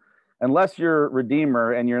you, unless you're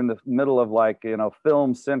Redeemer and you're in the middle of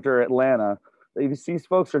Film Center Atlanta, these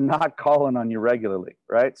folks are not calling on you regularly,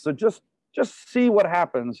 right? So just see what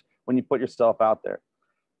happens when you put yourself out there.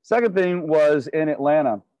 Second thing was in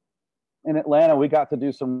Atlanta. In Atlanta, we got to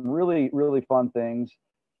do some really, really fun things.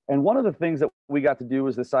 And one of the things that we got to do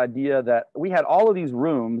was this idea that we had all of these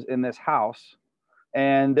rooms in this house,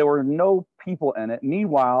 and there were no people in it.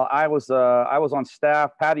 Meanwhile, I was on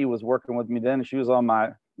staff. Patti was working with me then, and she was on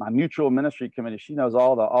my mutual ministry committee. She knows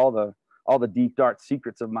all the deep, dark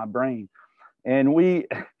secrets of my brain. And we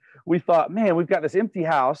thought, man, we've got this empty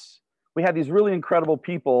house. We had these really incredible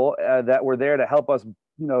people that were there to help us,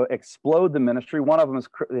 explode the ministry. One of them is,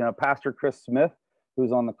 Pastor Chris Smith,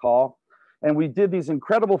 who's on the call. And we did these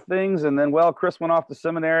incredible things. And then, Chris went off to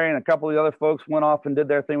seminary, and a couple of the other folks went off and did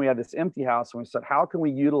their thing. We had this empty house, and we said, how can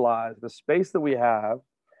we utilize the space that we have,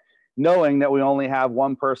 knowing that we only have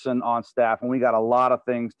one person on staff, and we got a lot of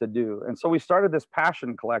things to do. And so we started this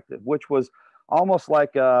Passion Collective, which was almost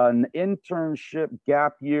like an internship,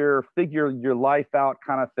 gap year, figure your life out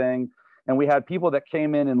kind of thing. And we had people that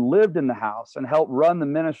came in and lived in the house and helped run the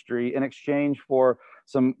ministry in exchange for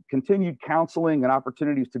some continued counseling and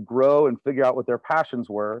opportunities to grow and figure out what their passions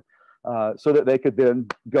were, so that they could then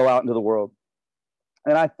go out into the world.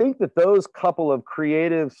 And I think that those couple of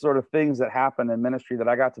creative sort of things that happened in ministry that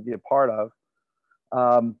I got to be a part of,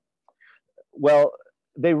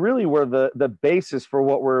 they really were the basis for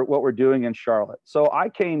what we're doing in Charlotte. So I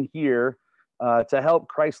came here to help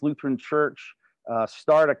Christ Lutheran Church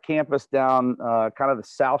start a campus down kind of the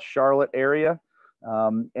South Charlotte area,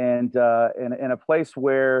 and in a place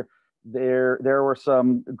where there were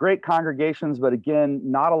some great congregations, but again,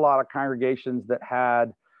 not a lot of congregations that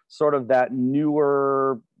had sort of that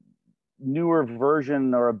newer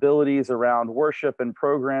version or abilities around worship and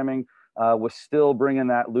programming. Was still bringing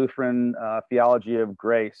that Lutheran theology of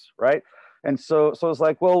grace, right? And so it's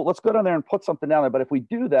like, well, let's go down there and put something down there. But if we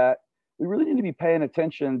do that, we really need to be paying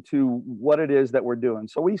attention to what it is that we're doing.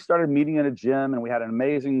 So we started meeting in a gym, and we had an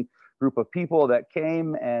amazing group of people that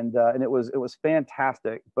came, and it was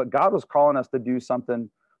fantastic. But God was calling us to do something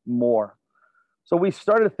more. So we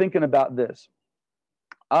started thinking about this.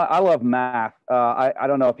 I love math. I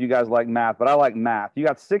don't know if you guys like math, but I like math. You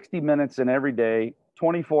got 60 minutes in every day,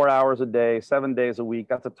 24 hours a day, 7 days a week.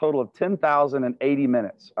 That's a total of 10,080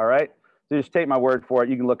 minutes. All right. So just take my word for it.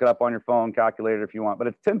 You can look it up on your phone, calculator if you want, but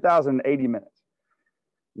it's 10,080 minutes.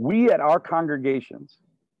 We at our congregations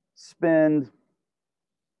spend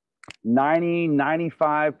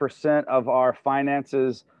 95% of our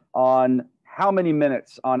finances on how many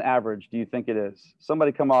minutes on average do you think it is?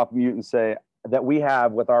 Somebody come off mute and say that we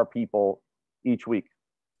have with our people each week.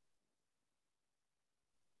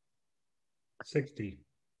 60.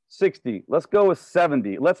 60. Let's go with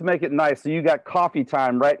 70. Let's make it nice. So you got coffee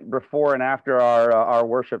time right before and after our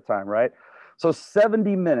worship time, right? So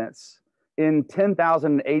 70 minutes in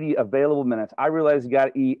 10,080 available minutes. I realize you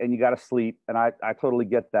got to eat and you got to sleep, and I totally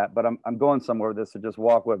get that, but I'm going somewhere with this, so just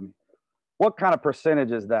walk with me. What kind of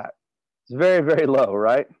percentage is that? It's very, very low,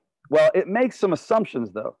 right? Well, it makes some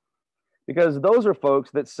assumptions though, because those are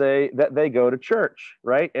folks that say that they go to church,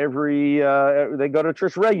 right? They go to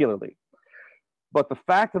church regularly. But the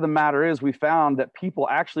fact of the matter is we found that people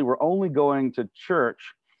actually were only going to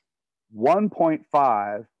church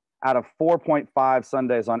 1.5 out of 4.5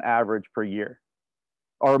 Sundays on average per year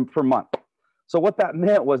or per month. So what that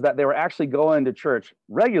meant was that they were actually going to church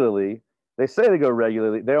regularly. They say they go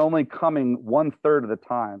regularly. They're only coming 1/3 of the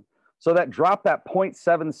time. So that dropped that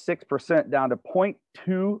 0.76% down to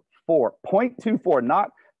 0.24, 0.24,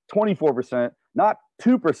 not 24%, not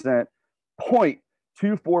 2%,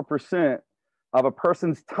 0.24% of a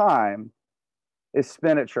person's time is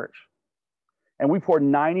spent at church. And we pour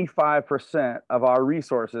 95% of our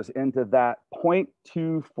resources into that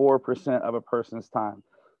 0.24% of a person's time.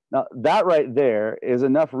 Now, that right there is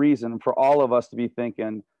enough reason for all of us to be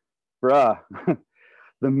thinking, bruh,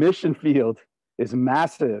 the mission field is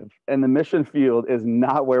massive, and the mission field is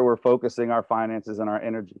not where we're focusing our finances and our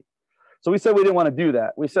energy. So we said we didn't want to do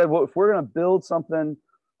that. We said, well, if we're going to build something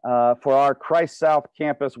for our Christ South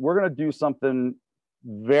campus, we're going to do something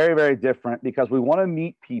very, very different, because we want to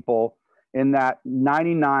meet people in that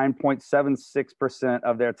 99.76%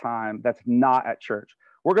 of their time that's not at church.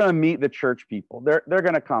 We're going to meet the church people. They're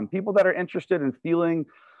going to come. People that are interested in feeling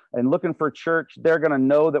and looking for church, they're going to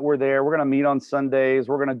know that we're there. We're going to meet on Sundays.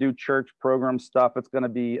 We're going to do church program stuff. It's going to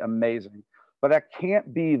be amazing. But that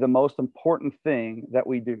can't be the most important thing that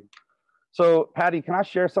we do. So, Patty, can I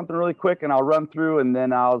share something really quick, and I'll run through and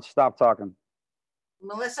then I'll stop talking.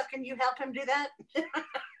 Melissa, can you help him do that?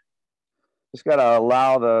 Just got to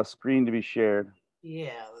allow the screen to be shared.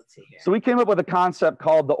 Yeah, let's see here. So we came up with a concept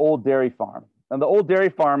called the Old Dairy Farm. And the Old Dairy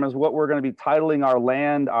Farm is what we're going to be titling our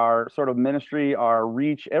land, our sort of ministry, our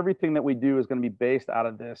reach. Everything that we do is going to be based out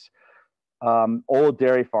of this Old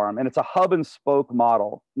Dairy Farm. And it's a hub and spoke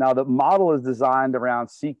model. Now, the model is designed around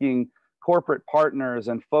seeking corporate partners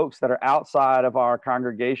and folks that are outside of our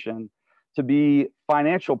congregation to be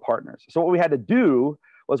financial partners. So what we had to do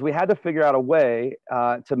was we had to figure out a way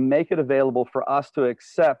to make it available for us to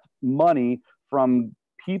accept money from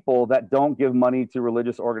people that don't give money to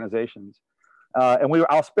religious organizations.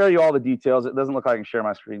 I'll spare you all the details. It doesn't look like I can share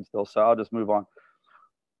my screen still, so I'll just move on.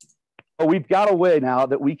 But we've got a way now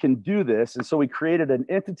that we can do this, and so we created an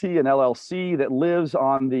entity, an LLC, that lives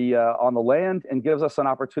on the land and gives us an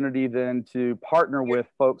opportunity then to partner with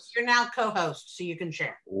folks. You're now co-host, so you can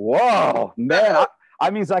share. Whoa, man! I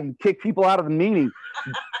means I can kick people out of the meeting.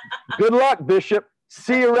 Good luck, Bishop.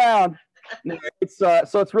 See you around. So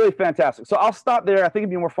it's really fantastic. So I'll stop there. I think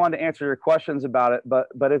it'd be more fun to answer your questions about it, but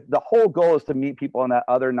the whole goal is to meet people in that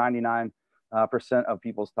other 99% of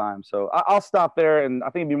people's time. So I'll stop there, and I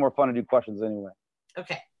think it'd be more fun to do questions anyway.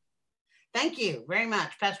 Okay. Thank you very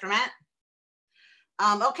much, Pastor Matt.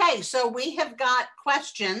 Okay, so we have got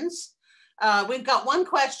questions. We've got one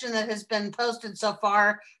question that has been posted so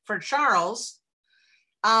far for Charles.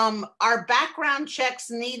 Are background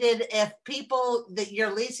checks needed if people that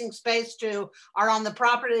you're leasing space to are on the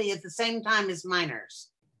property at the same time as minors?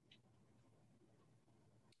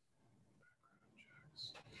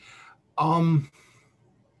 I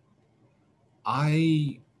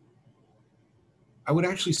would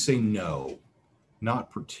actually say no,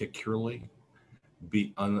 not particularly,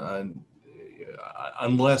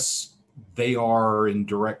 unless they are in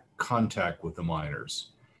direct contact with the minors.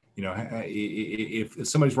 You know, if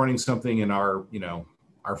somebody's running something in our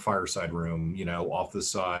fireside room, off the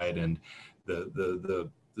side, and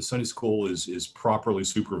the Sunday school is properly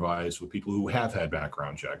supervised with people who have had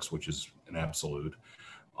background checks, which is an absolute.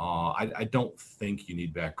 I don't think you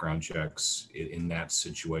need background checks in that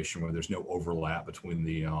situation where there's no overlap between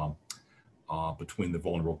the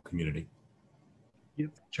vulnerable community.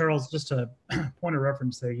 Charles, just a point of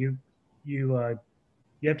reference there. You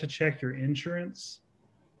have to check your insurance,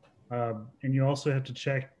 and you also have to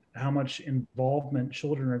check how much involvement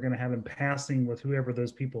children are going to have in passing with whoever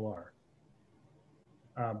those people are.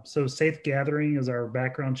 So Safe Gathering is our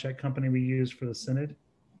background check company we use for the Synod.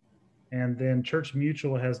 And then Church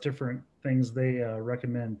Mutual has different things they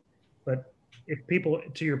recommend. But if people,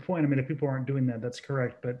 to your point, I mean, if people aren't doing that, that's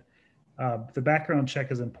correct. But the background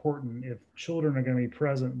check is important if children are going to be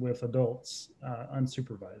present with adults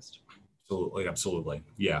unsupervised. Absolutely, absolutely.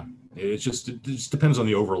 Yeah, it just depends on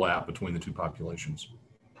the overlap between the two populations.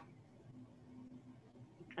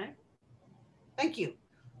 Okay. Thank you.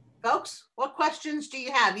 Folks, what questions do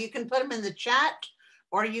you have? You can put them in the chat,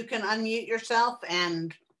 or you can unmute yourself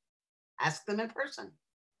and ask them in person.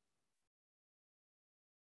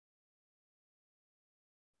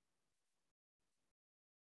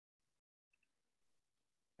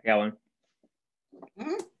 I got one.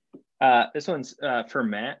 Mm-hmm. This one's for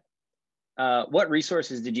Matt. What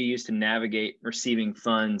resources did you use to navigate receiving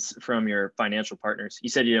funds from your financial partners? You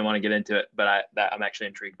said you didn't want to get into it, but I'm actually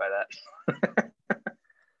intrigued by that.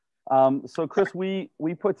 So Chris, we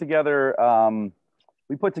put together an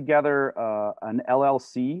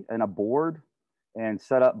LLC and a board and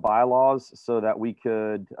set up bylaws so that we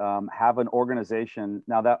could have an organization.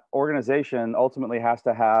 Now that organization ultimately has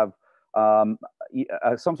to have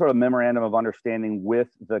some sort of memorandum of understanding with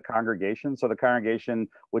the congregation. So the congregation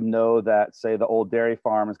would know that, say, the old dairy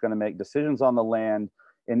farm is going to make decisions on the land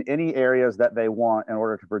in any areas that they want in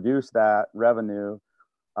order to produce that revenue,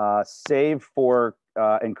 save for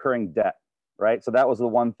incurring debt, right? So that was the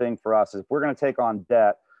one thing for us, is if we're going to take on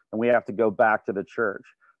debt, then we have to go back to the church.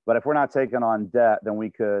 But if we're not taking on debt, then we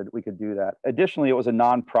could do that. Additionally, it was a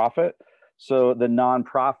nonprofit. So the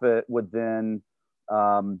nonprofit would then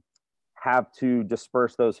have to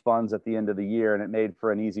disperse those funds at the end of the year, and it made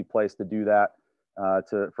for an easy place to do that,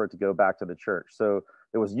 for it to go back to the church. So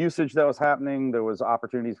there was usage that was happening. There was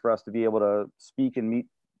opportunities for us to be able to speak and meet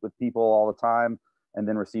with people all the time, and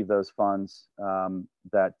then receive those funds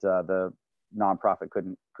that the nonprofit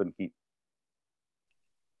couldn't keep.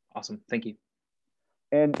 Awesome, thank you.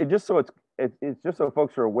 And it's just so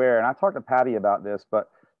folks are aware, and I talked to Patti about this, but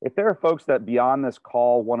if there are folks that beyond this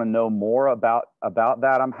call want to know more about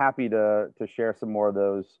that, I'm happy to share some more of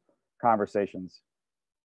those conversations.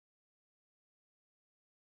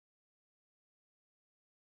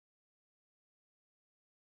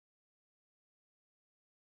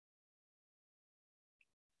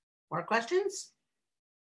 More questions?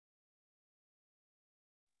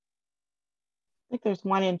 I think there's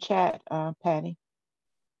one in chat, Patti.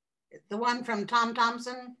 The one from Tom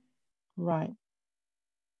Thompson? Right.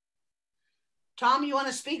 Tom, you want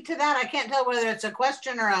to speak to that? I can't tell whether it's a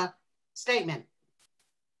question or a statement.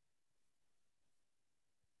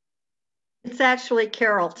 It's actually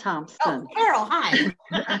Carol Thompson. Oh, Carol, hi.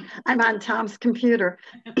 I'm on Tom's computer.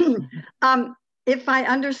 If I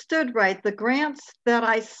understood right, the grants that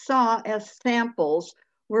I saw as samples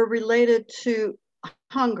were related to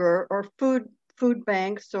hunger or food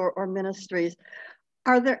banks or ministries.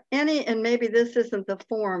 Are there any, and maybe this isn't the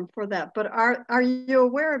forum for that, but are you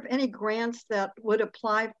aware of any grants that would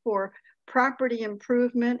apply for property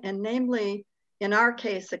improvement, and namely, in our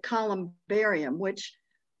case, a columbarium, which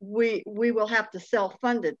we will have to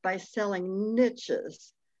self-fund it by selling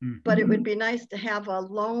niches. Mm-hmm. But it would be nice to have a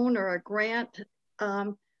loan or a grant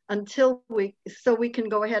so we can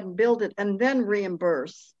go ahead and build it and then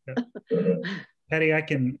reimburse. Patti, I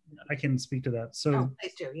can speak to that. So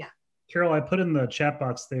please do, yeah. Carol, I put in the chat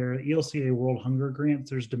box there, ELCA World Hunger Grants.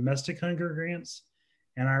 There's domestic hunger grants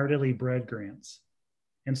and Our Daily Bread grants.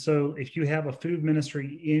 And so if you have a food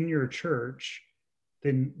ministry in your church,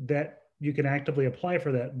 then that you can actively apply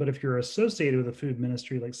for that. But if you're associated with a food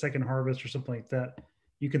ministry like Second Harvest or something like that,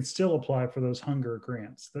 you can still apply for those hunger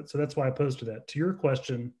grants. So that's why I posted that. To your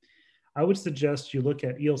question, I would suggest you look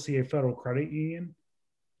at ELCA Federal Credit Union,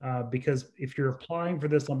 because if you're applying for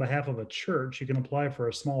this on behalf of a church, you can apply for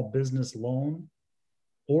a small business loan,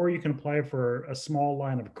 or you can apply for a small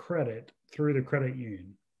line of credit through the credit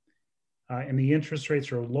union. And the interest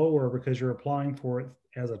rates are lower because you're applying for it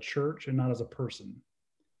as a church and not as a person.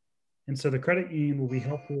 And so the credit union will be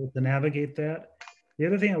helpful to navigate that. The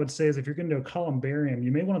other thing I would say is if you're going to do a columbarium,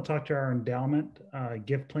 you may want to talk to our endowment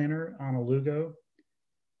gift planner, Anna Lugo.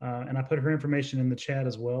 And I put her information in the chat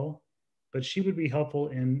as well. But she would be helpful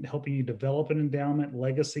in helping you develop an endowment,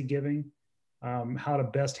 legacy giving, how to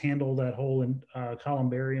best handle that whole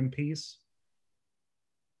columbarium piece.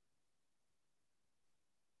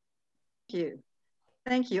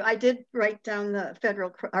 Thank you. I did write down the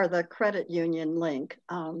federal or the credit union link,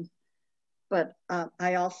 but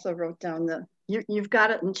I also wrote down you've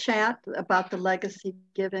got it in chat about the legacy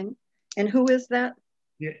giving. And who is that?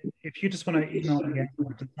 Yeah, if you just want to email me,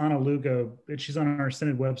 Donna Lugo, she's on our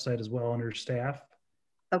Synod website as well under staff.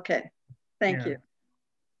 Okay, thank you.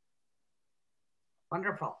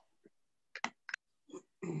 Wonderful.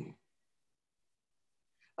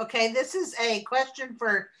 Okay, this is a question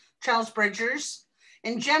for Charles Bridgers.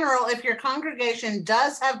 In general, if your congregation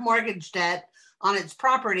does have mortgage debt on its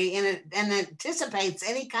property and anticipates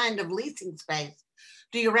any kind of leasing space,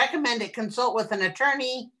 do you recommend it consult with an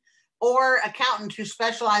attorney or accountant who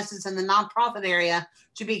specializes in the nonprofit area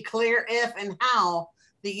to be clear if and how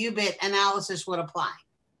the UBIT analysis would apply?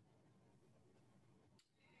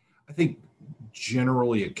 I think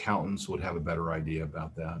generally accountants would have a better idea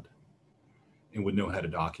about that and would know how to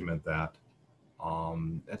document that.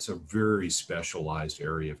 That's a very specialized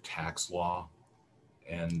area of tax law,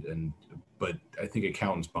 but I think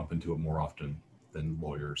accountants bump into it more often than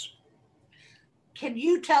lawyers. Can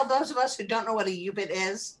you tell those of us who don't know what a UBIT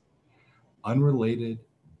is? Unrelated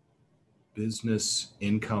business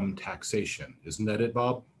income taxation. Isn't that it,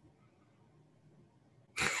 Bob?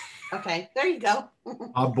 Okay, there you go.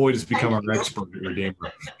 Bob Boyd has become our expert at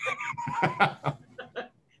Redeemer.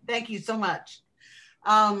 Thank you so much.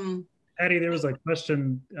 Patty, there was a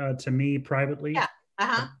question to me privately. Yeah.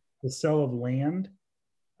 The sale of land.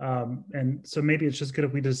 And so maybe it's just good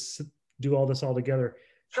if we just do all this all together.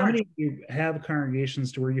 Sure. How many of you have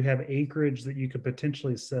congregations to where you have acreage that you could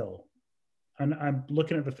potentially sell? And I'm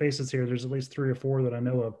looking at the faces here. There's at least 3 or 4 that I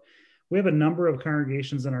know of. We have a number of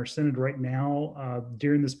congregations in our synod right now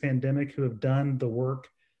during this pandemic who have done the work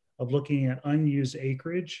of looking at unused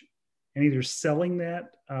acreage and either selling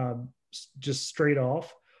that just straight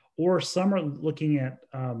off, or some are looking at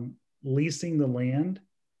leasing the land.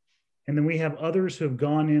 And then we have others who have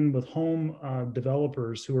gone in with home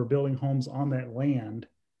developers who are building homes on that land.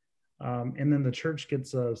 And then the church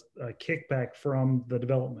gets a kickback from the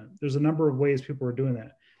development. There's a number of ways people are doing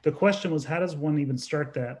that. The question was, how does one even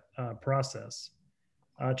start that process?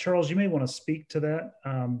 Charles, you may want to speak to that,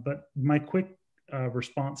 but my quick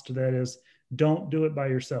response to that is don't do it by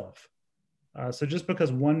yourself. So just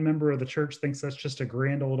because one member of the church thinks that's just a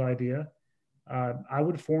grand old idea, I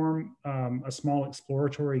would form a small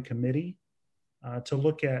exploratory committee to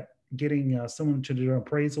look at getting someone to do an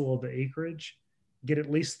appraisal of the acreage, get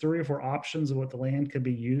at least 3 or 4 options of what the land could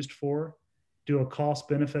be used for, do a cost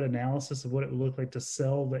benefit analysis of what it would look like to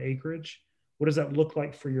sell the acreage. What does that look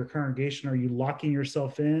like for your congregation? Are you locking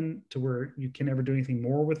yourself in to where you can never do anything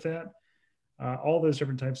more with that? All those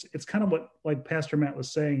different types. It's kind of what like Pastor Matt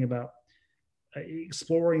was saying about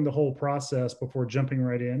exploring the whole process before jumping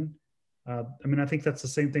right in. I mean, I think that's the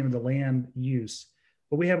same thing with the land use.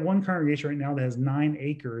 But we have one congregation right now that has 9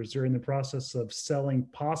 acres. They're in the process of selling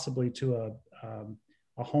possibly to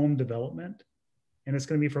a home development, and it's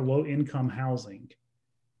going to be for low income housing.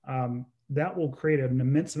 That will create an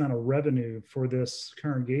immense amount of revenue for this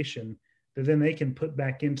congregation that then they can put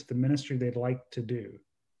back into the ministry they'd like to do.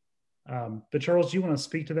 But Charles, do you want to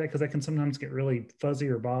speak to that? Because that can sometimes get really fuzzy,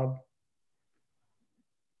 or Bob?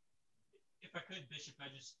 If I could, Bishop, I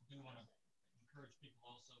just do want to encourage people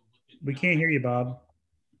also. We can't hear you, Bob.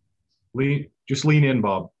 Just lean in,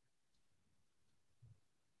 Bob.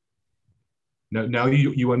 No, now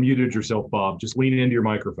you unmuted yourself, Bob. Just lean into your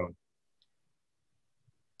microphone.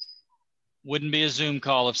 Wouldn't be a Zoom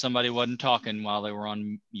call if somebody wasn't talking while they were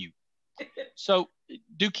on mute. So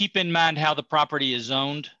do keep in mind how the property is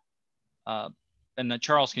zoned. And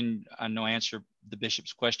Charles can, I know, answer the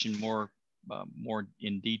bishop's question more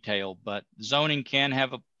in detail, but zoning can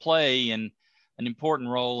have a play and an important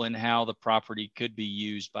role in how the property could be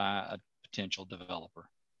used by a potential developer.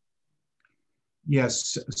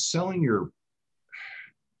 Yes, selling your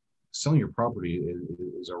property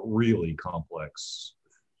is a really complex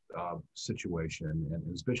situation, and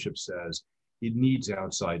as Bishop says, it needs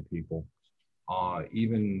outside people.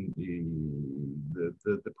 Even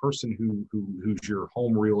the person who's your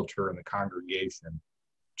home realtor in the congregation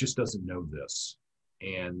just doesn't know this,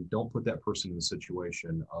 and don't put that person in the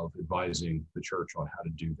situation of advising the church on how to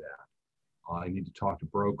do that. You need to talk to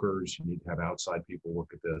brokers. You need to have outside people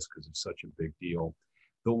look at this because it's such a big deal.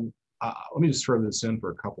 Let me just throw this in for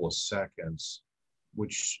a couple of seconds,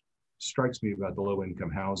 which strikes me about the low-income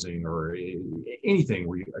housing or anything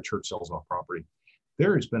where a church sells off property.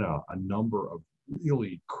 There has been a number of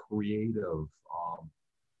really creative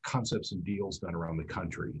concepts and deals done around the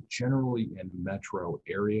country, generally in metro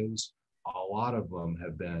areas. A lot of them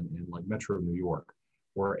have been in like Metro New York,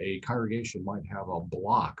 where a congregation might have a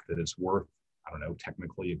block that is worth, I don't know,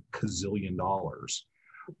 technically $1 gazillion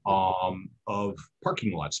of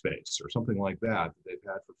parking lot space or something like that they've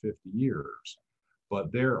had for 50 years.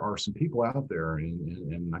 But there are some people out there,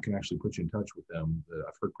 and I can actually put you in touch with them, that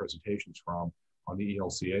I've heard presentations from on the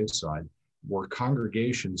ELCA side, where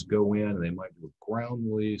congregations go in and they might do a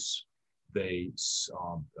ground lease, they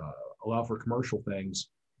allow for commercial things,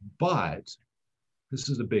 but this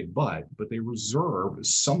is a big but they reserve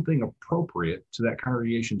something appropriate to that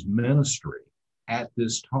congregation's ministry at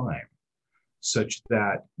this time, such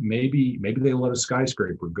that maybe they let a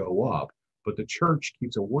skyscraper go up, but the church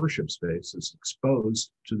keeps a worship space that's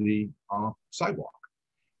exposed to the sidewalk.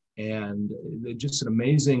 And it's just an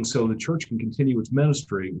amazing, so the church can continue its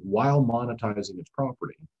ministry while monetizing its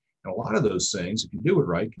property. And a lot of those things, if you do it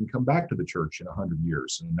right, can come back to the church in 100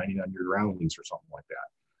 years, in a 99-year ground lease or something like that.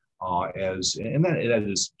 That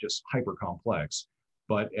is just hyper complex.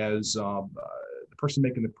 But as the person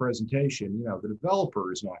making the presentation, the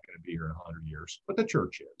developer is not going to be here in 100 years, but the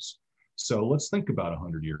church is. So let's think about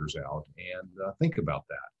 100 years out and think about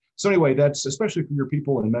that. So anyway, that's especially for your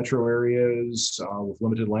people in metro areas with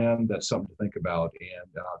limited land. That's something to think about,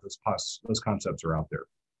 and those concepts are out there.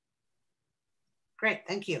 Great,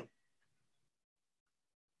 thank you.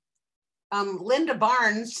 Linda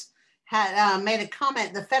Barnes had made a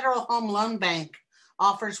comment. The Federal Home Loan Bank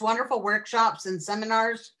offers wonderful workshops and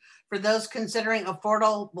seminars for those considering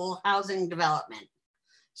affordable housing development.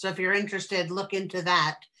 So if you're interested, look into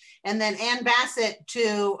that. And then Ann Bassett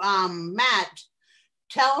to Matt,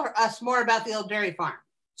 tell us more about the old dairy farm,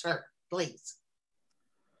 sir, please.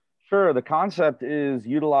 Sure. The concept is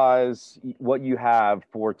utilize what you have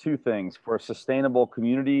for two things, for sustainable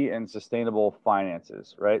community and sustainable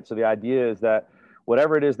finances, right? So the idea is that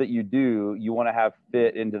whatever it is that you do, you want to have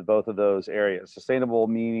fit into both of those areas. Sustainable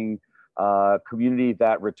meaning community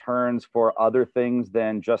that returns for other things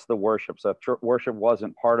than just the worship. So if worship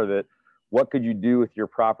wasn't part of it, what could you do with your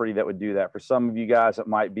property that would do that? For some of you guys, it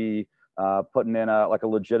might be putting in a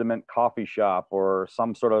legitimate coffee shop or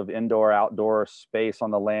some sort of indoor-outdoor space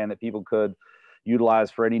on the land that people could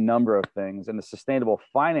utilize for any number of things. And the sustainable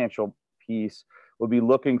financial piece would be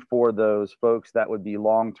looking for those folks that would be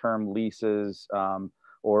long-term leases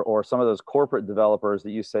or some of those corporate developers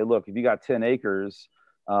that you say, look, if you got 10 acres,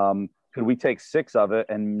 could we take 6 of it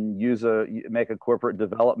and make a corporate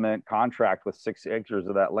development contract with 6 acres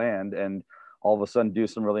of that land and all of a sudden do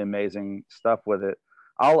some really amazing stuff with it?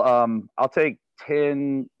 I'll take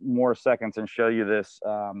 10 more seconds and show you this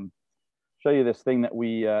thing that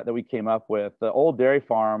we came up with. The old dairy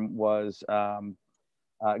farm was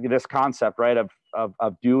this concept, right,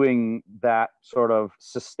 of doing that sort of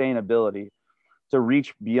sustainability to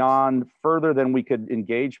reach beyond further than we could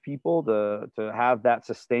engage people, to have that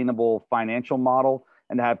sustainable financial model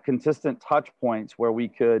and to have consistent touch points where we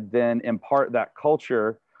could then impart that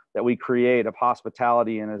culture that we create of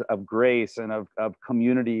hospitality and of grace and of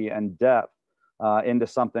community and depth into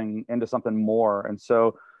something more. And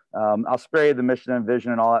so I'll spare you the mission and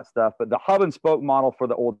vision and all that stuff, but the hub and spoke model for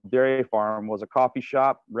the old dairy farm was a coffee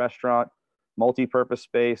shop, restaurant, multi-purpose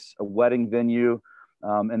space, a wedding venue,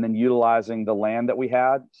 and then utilizing the land that we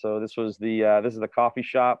had. So this is the coffee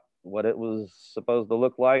shop, what it was supposed to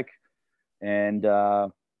look like, and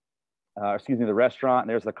the restaurant. And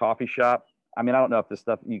there's the coffee shop. I mean, I don't know if this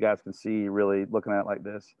stuff you guys can see really looking at it like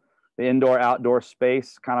this. The indoor-outdoor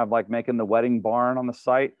space, kind of like making the wedding barn on the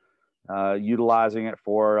site, utilizing it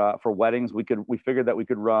for weddings. We figured that we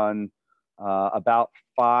could run about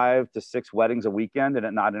 5 to 6 weddings a weekend and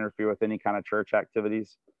it not interfere with any kind of church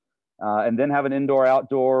activities. And then have an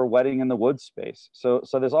indoor-outdoor wedding in the woods space. So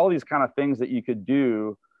there's all these kind of things that you could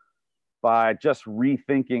do by just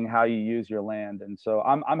rethinking how you use your land. And so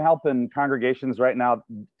I'm helping congregations right now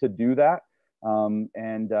to do that.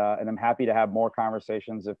 And I'm happy to have more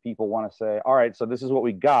conversations if people want to say, all right, so this is what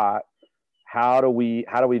we got. How do we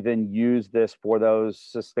then use this for those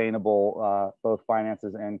sustainable both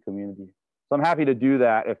finances and community? So I'm happy to do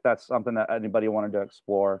that if that's something that anybody wanted to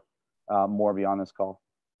explore more beyond this call.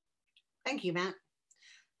 Thank you, Matt.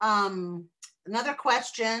 Another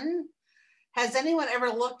question. Has anyone ever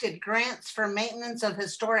looked at grants for maintenance of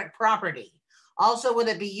historic property? Also, would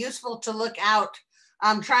it be useful to look out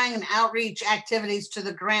trying an outreach activities to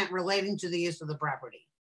the grant relating to the use of the property?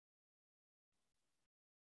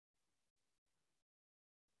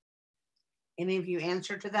 Any of you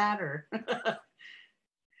answer to that, or?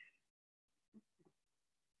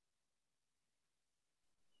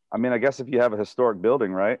 I mean, I guess if you have a historic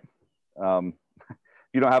building, right? If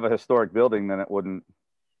you don't have a historic building, then it wouldn't.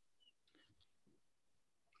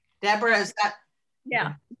 Deborah, is that?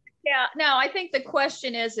 Yeah. No, I think the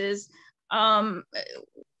question is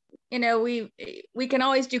you know, we can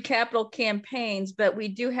always do capital campaigns, but we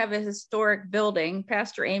do have a historic building.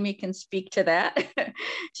 Pastor Amy can speak to that.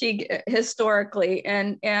 She historically,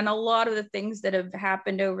 and a lot of the things that have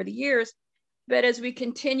happened over the years. But as we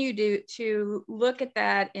continue to look at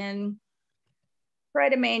that and try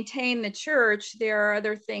to maintain the church, there are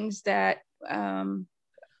other things that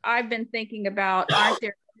I've been thinking about. Aren't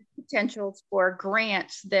there potentials for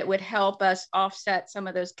grants that would help us offset some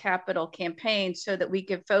of those capital campaigns so that we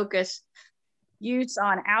could focus use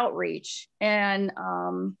on outreach? And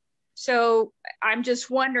so I'm just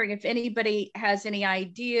wondering if anybody has any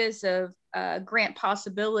ideas of grant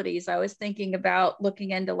possibilities. I was thinking about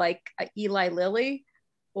looking into like Eli Lilly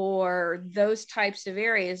or those types of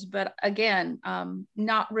areas, but again,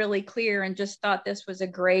 not really clear, and just thought this was a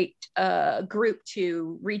great group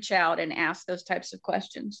to reach out and ask those types of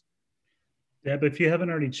questions. Yeah, but if you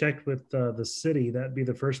haven't already checked with the city, that'd be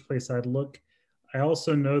the first place I'd look. I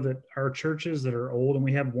also know that our churches that are old, and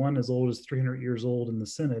we have one as old as 300 years old in the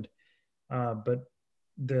Synod, but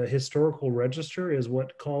the historical register is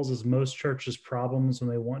what causes most churches problems when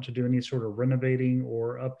they want to do any sort of renovating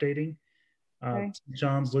or updating. Okay.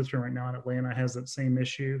 John's Lutheran right now in Atlanta has that same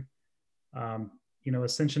issue. You know,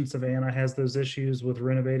 Ascension Savannah has those issues with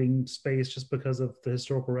renovating space just because of the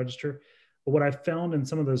historical register. But what I've found in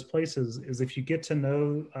some of those places is if you get to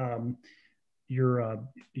know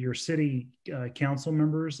your city council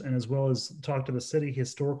members, and as well as talk to the city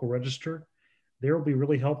historical register, they will be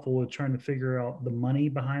really helpful with trying to figure out the money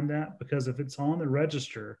behind that. Because if it's on the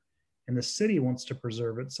register and the city wants to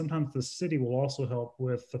preserve it, sometimes the city will also help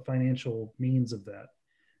with the financial means of that.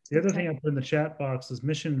 The other thing I put in the chat box is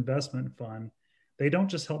Mission Investment Fund. They don't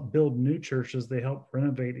just help build new churches, they help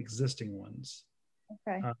renovate existing ones.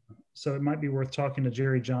 Okay. So it might be worth talking to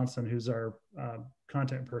Jerry Johnson, who's our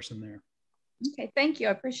contact person there. Okay, thank you.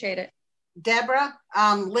 I appreciate it. Deborah,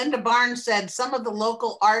 Linda Barnes said some of the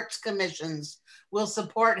local arts commissions will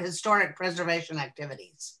support historic preservation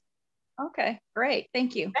activities. Okay, great.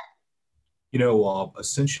 Thank you. You know,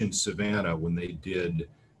 Ascension Savannah, when they did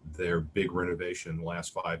their big renovation the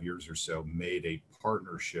last 5 years or so, made a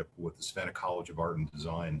partnership with the Savannah College of Art and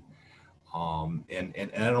Design. And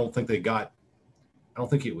I don't think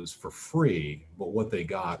it was for free, but what they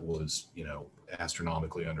got was, you know,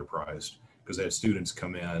 astronomically underpriced, because they had students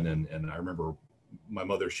come in, and I remember my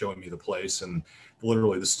mother showing me the place, and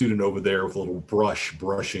literally the student over there with a little brush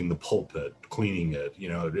brushing the pulpit, cleaning it. You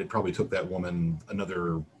know, it probably took that woman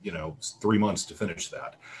another, 3 months to finish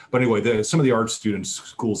that. But anyway, some of the art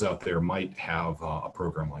schools out there might have a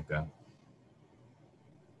program like that.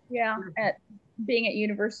 Yeah, being at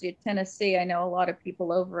University of Tennessee, I know a lot of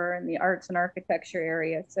people over in the arts and architecture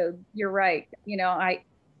area. So you're right. You know, I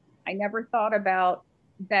never thought about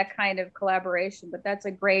that kind of collaboration, but that's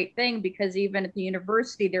a great thing, because even at the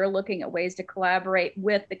university, they're looking at ways to collaborate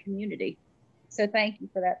with the community. So thank you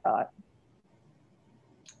for that thought.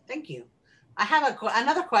 Thank you. I have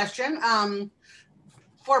another question.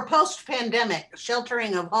 For post-pandemic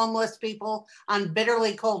sheltering of homeless people on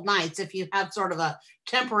bitterly cold nights, if you have sort of a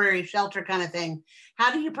temporary shelter kind of thing,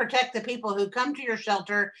 how do you protect the people who come to your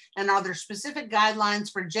shelter? And are there specific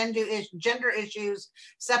guidelines for gender issues,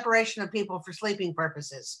 separation of people for sleeping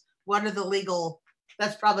purposes? What are the legal,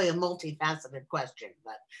 that's probably a multifaceted question,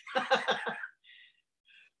 but.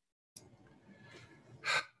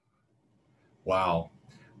 Wow.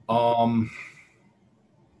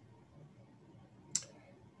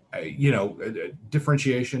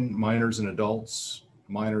 Differentiation, minors and adults.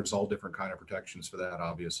 Minors, all different kind of protections for that,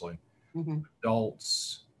 obviously. Mm-hmm.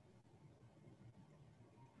 Adults,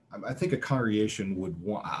 I think a congregation would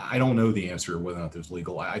want, I don't know the answer whether or not there's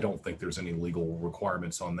legal, I don't think there's any legal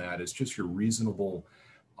requirements on that. It's just your reasonable,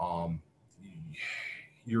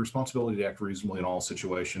 your responsibility to act reasonably in all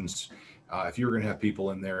situations. If you're going to have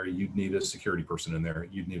people in there, you'd need a security person in there.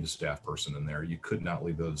 You'd need a staff person in there. You could not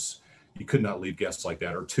leave guests like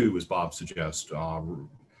that, or two, as Bob suggests.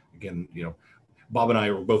 Again, Bob and I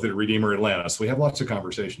are both at Redeemer Atlanta, so we have lots of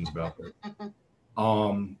conversations about that.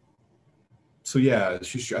 So yeah,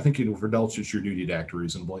 I think for adults, it's your duty to act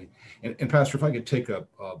reasonably. And Pastor, if I could take a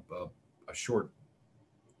short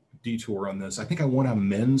detour on this, I think I want to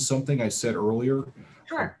amend something I said earlier.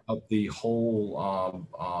 Sure. Of the whole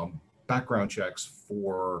background checks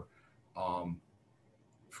for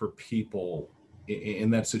people in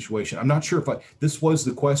that situation. I'm not sure if this was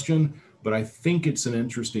the question, but I think it's an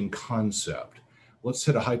interesting concept. Let's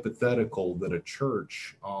hit a hypothetical that a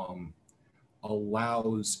church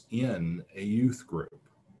allows in a youth group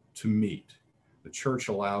to meet. The church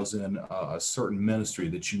allows in a certain ministry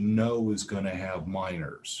that is going to have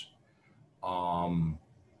minors.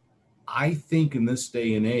 I think in this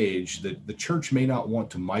day and age that the church may not want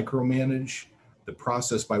to micromanage the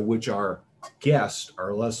process by which our guest,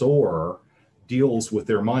 our lessor, deals with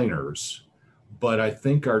their minors. But I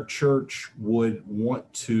think our church would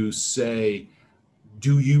want to say,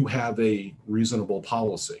 do you have a reasonable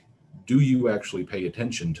policy? Do you actually pay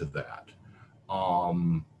attention to that?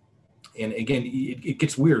 And again, it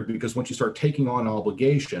gets weird because once you start taking on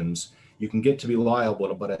obligations, you can get to be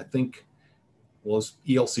liable. But I think, well, as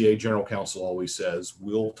ELCA General Counsel always says,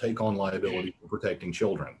 we'll take on liability for protecting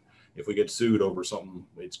children. If we get sued over something,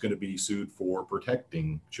 it's going to be sued for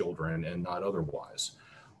protecting children and not otherwise.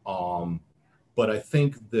 But I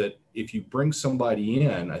think that if you bring somebody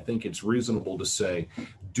in, I think it's reasonable to say,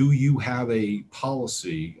 do you have a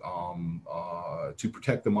policy to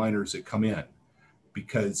protect the minors that come in?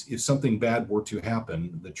 Because if something bad were to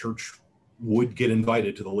happen, the church would get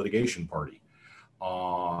invited to the litigation party.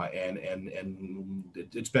 And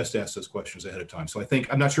it's best to ask those questions ahead of time. So I think,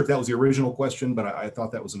 I'm not sure if that was the original question, but I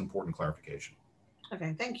thought that was an important clarification.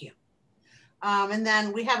 Okay, thank you. And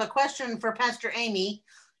then we have a question for Pastor Amy.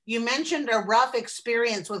 You mentioned a rough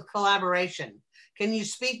experience with collaboration. Can you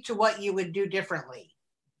speak to what you would do differently?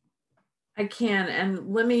 I can,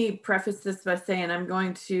 and let me preface this by saying I'm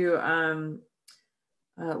going to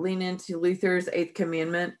lean into Luther's 8th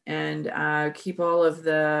commandment and keep all of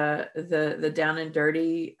the down and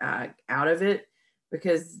dirty out of it,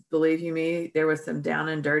 because believe you me, there was some down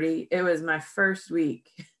and dirty. It was my first week.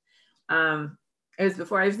 It was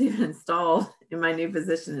before I was even installed in my new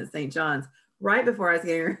position at St. John's, right before I was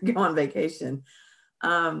going to go on vacation.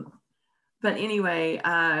 But anyway,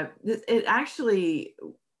 it actually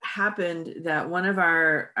happened that one of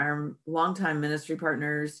our longtime ministry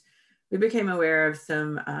partners, we became aware of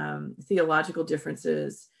some theological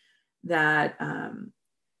differences that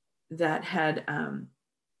had,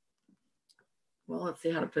 well, let's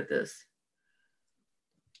see how to put this.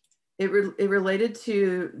 It related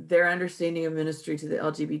to their understanding of ministry to the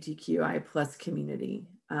LGBTQI plus community.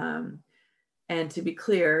 And to be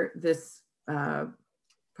clear, this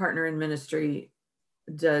partner in ministry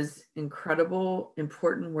does incredible,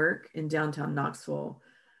 important work in downtown Knoxville.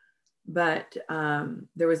 But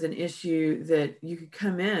there was an issue that you could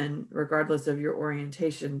come in regardless of your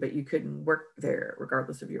orientation, but you couldn't work there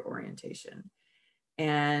regardless of your orientation.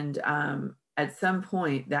 And at some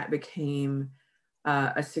point that became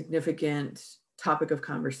a significant topic of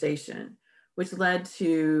conversation, which led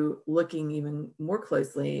to looking even more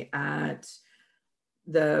closely at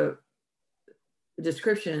the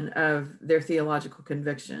description of their theological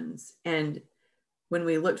convictions. And when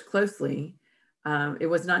we looked closely, it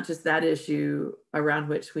was not just that issue around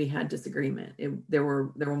which we had disagreement. There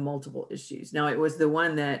were multiple issues. Now, it was the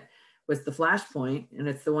one that was the flashpoint, and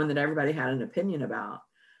it's the one that everybody had an opinion about.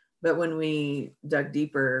 But when we dug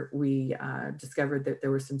deeper, we discovered that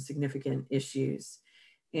there were some significant issues.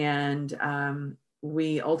 And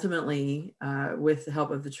we ultimately, with the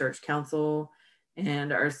help of the church council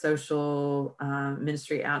and our social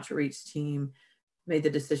ministry outreach team, made the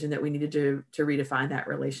decision that we needed to redefine that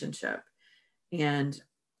relationship. And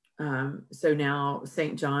so now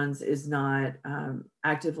St. John's is not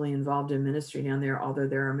actively involved in ministry down there, although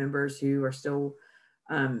there are members who are still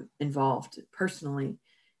involved personally.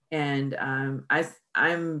 And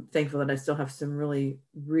I'm thankful that I still have some really,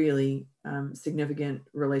 really significant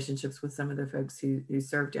relationships with some of the folks who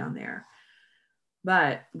serve down there.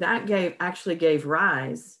 But that actually gave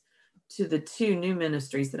rise to the 2 new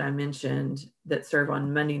ministries that I mentioned that serve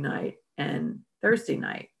on Monday night and Thursday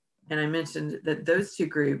night. And I mentioned that those 2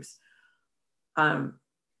 groups on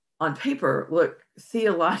paper look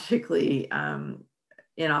theologically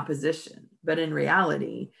in opposition, but in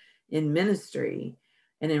reality, in ministry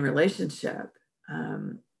and in relationship,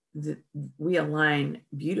 we align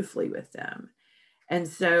beautifully with them. And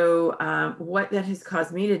so what that has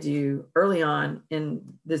caused me to do early on in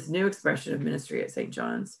this new expression of ministry at St.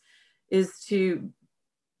 John's is to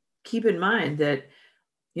keep in mind that,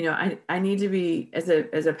 you know, I need to be, as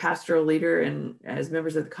a pastoral leader and as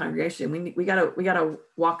members of the congregation, we gotta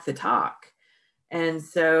walk the talk. And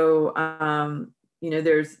so, you know,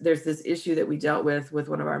 there's this issue that we dealt with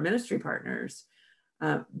one of our ministry partners.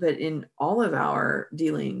 But in all of our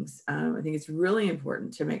dealings, I think it's really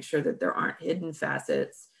important to make sure that there aren't hidden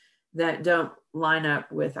facets that don't line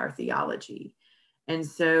up with our theology. And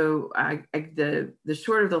so the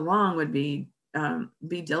short of the long would be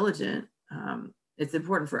diligent. It's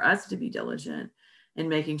important for us to be diligent in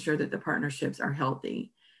making sure that the partnerships are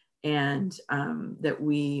healthy and that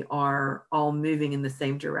we are all moving in the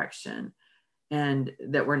same direction and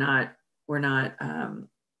that we're not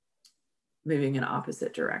moving in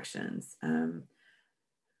opposite directions.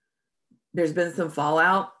 there's been some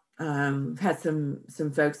fallout. Had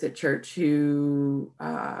some folks at church who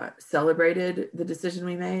celebrated the decision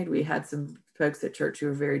we made. We had some folks at church who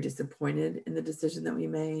were very disappointed in the decision that we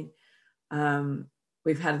made.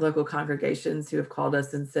 We've had local congregations who have called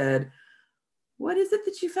us and said, what is it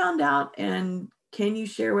that you found out? And can you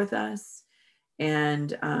share with us? And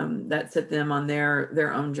that set them on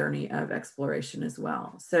their own journey of exploration as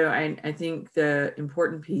well. So I think the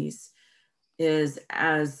important piece is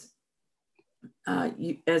as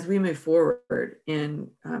we move forward in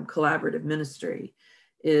collaborative ministry,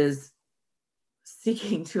 is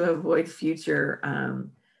seeking to avoid future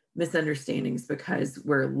misunderstandings because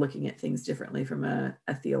we're looking at things differently from a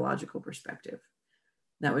theological perspective.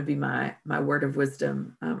 That would be my word of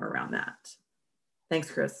wisdom around that. Thanks,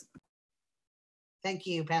 Chris. Thank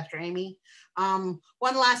you, Pastor Amy. One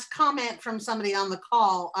last comment from somebody on the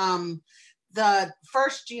call. The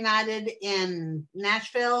First United in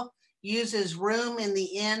Nashville uses room in the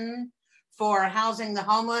inn for housing the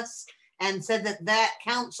homeless, and said that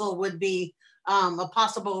council would be a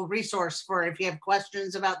possible resource for, if you have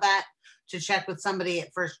questions about that, to check with somebody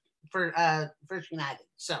at First United.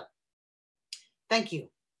 So thank you.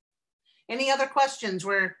 Any other questions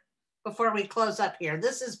before we close up here?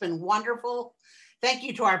 This has been wonderful. Thank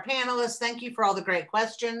you to our panelists. Thank you for all the great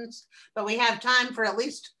questions, but we have time for at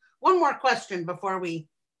least one more question before we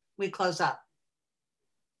close up.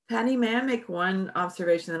 Patty, may I make one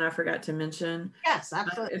observation that I forgot to mention? Yes,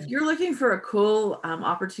 absolutely. If you're looking for a cool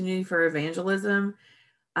opportunity for evangelism,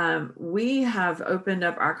 we have opened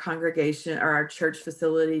up our congregation or our church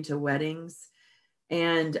facility to weddings.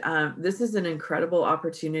 And this is an incredible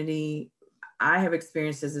opportunity. I have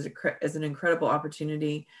experienced as an incredible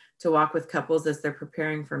opportunity to walk with couples as they're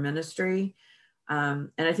preparing for ministry.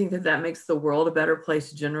 And I think that makes the world a better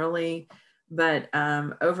place generally. But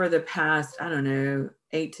over the past,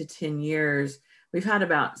 8 to 10 years, we've had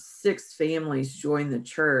about 6 families join the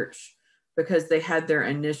church because they had their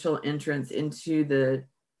initial entrance into the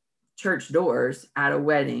church doors at a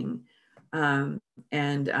wedding. And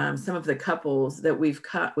some of the couples that we've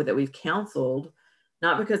counseled,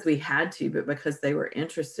 not because we had to, but because they were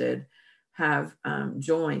interested, have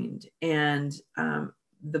joined. And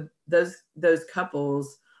those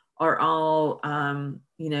couples are all,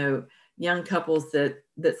 young couples that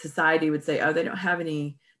society would say, oh, they don't have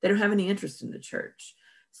any interest in the church.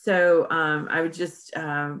 So I would just,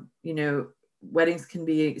 weddings can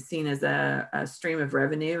be seen as a stream of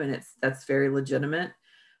revenue, and that's very legitimate.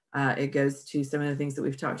 It goes to some of the things that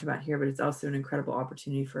we've talked about here, but it's also an incredible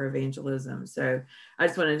opportunity for evangelism. So I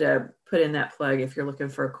just wanted to put in that plug if you're looking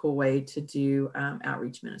for a cool way to do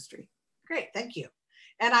outreach ministry. Great, thank you.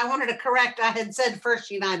 And I wanted to correct, I had said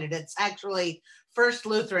First United. It's actually First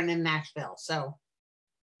Lutheran in Nashville. So,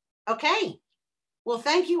 okay. Well,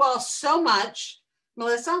 thank you all so much.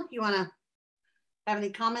 Melissa, you want to have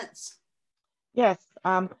any comments? Yes.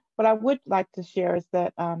 What I would like to share is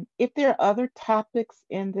that if there are other topics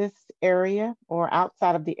in this area or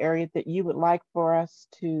outside of the area that you would like for us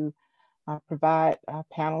to provide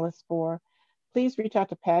panelists for, please reach out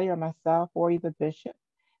to Patty or myself or either Bishop,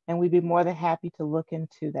 and we'd be more than happy to look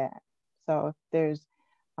into that. So if there's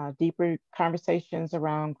deeper conversations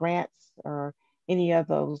around grants or any of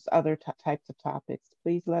those other types of topics,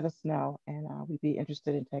 please let us know, and we'd be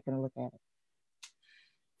interested in taking a look at it.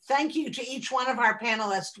 Thank you to each one of our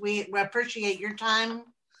panelists. We appreciate your time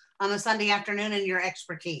on a Sunday afternoon and your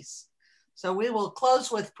expertise. So we will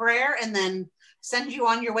close with prayer and then send you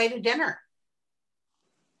on your way to dinner.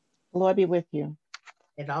 Lord be with you.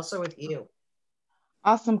 And also with you.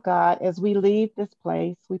 Awesome God, as we leave this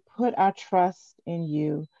place, we put our trust in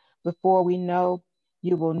you before we know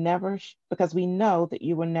you will never, because we know that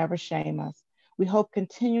you will never shame us. We hope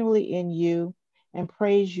continually in you and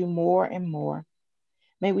praise you more and more.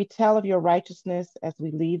 May we tell of your righteousness as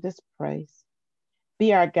we leave this place.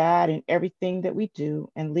 Be our guide in everything that we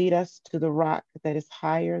do and lead us to the rock that is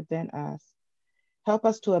higher than us. Help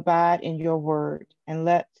us to abide in your word and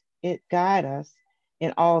let it guide us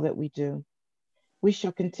in all that we do. We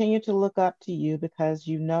shall continue to look up to you because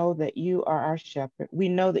you know that you are our shepherd. We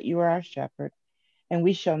know that you are our shepherd, and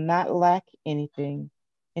we shall not lack anything.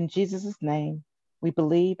 In Jesus' name, we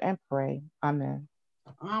believe and pray. Amen.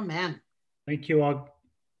 Amen. Thank you all.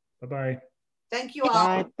 Bye-bye. Thank you all.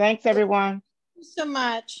 Bye. Thanks, everyone. Thank you so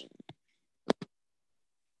much.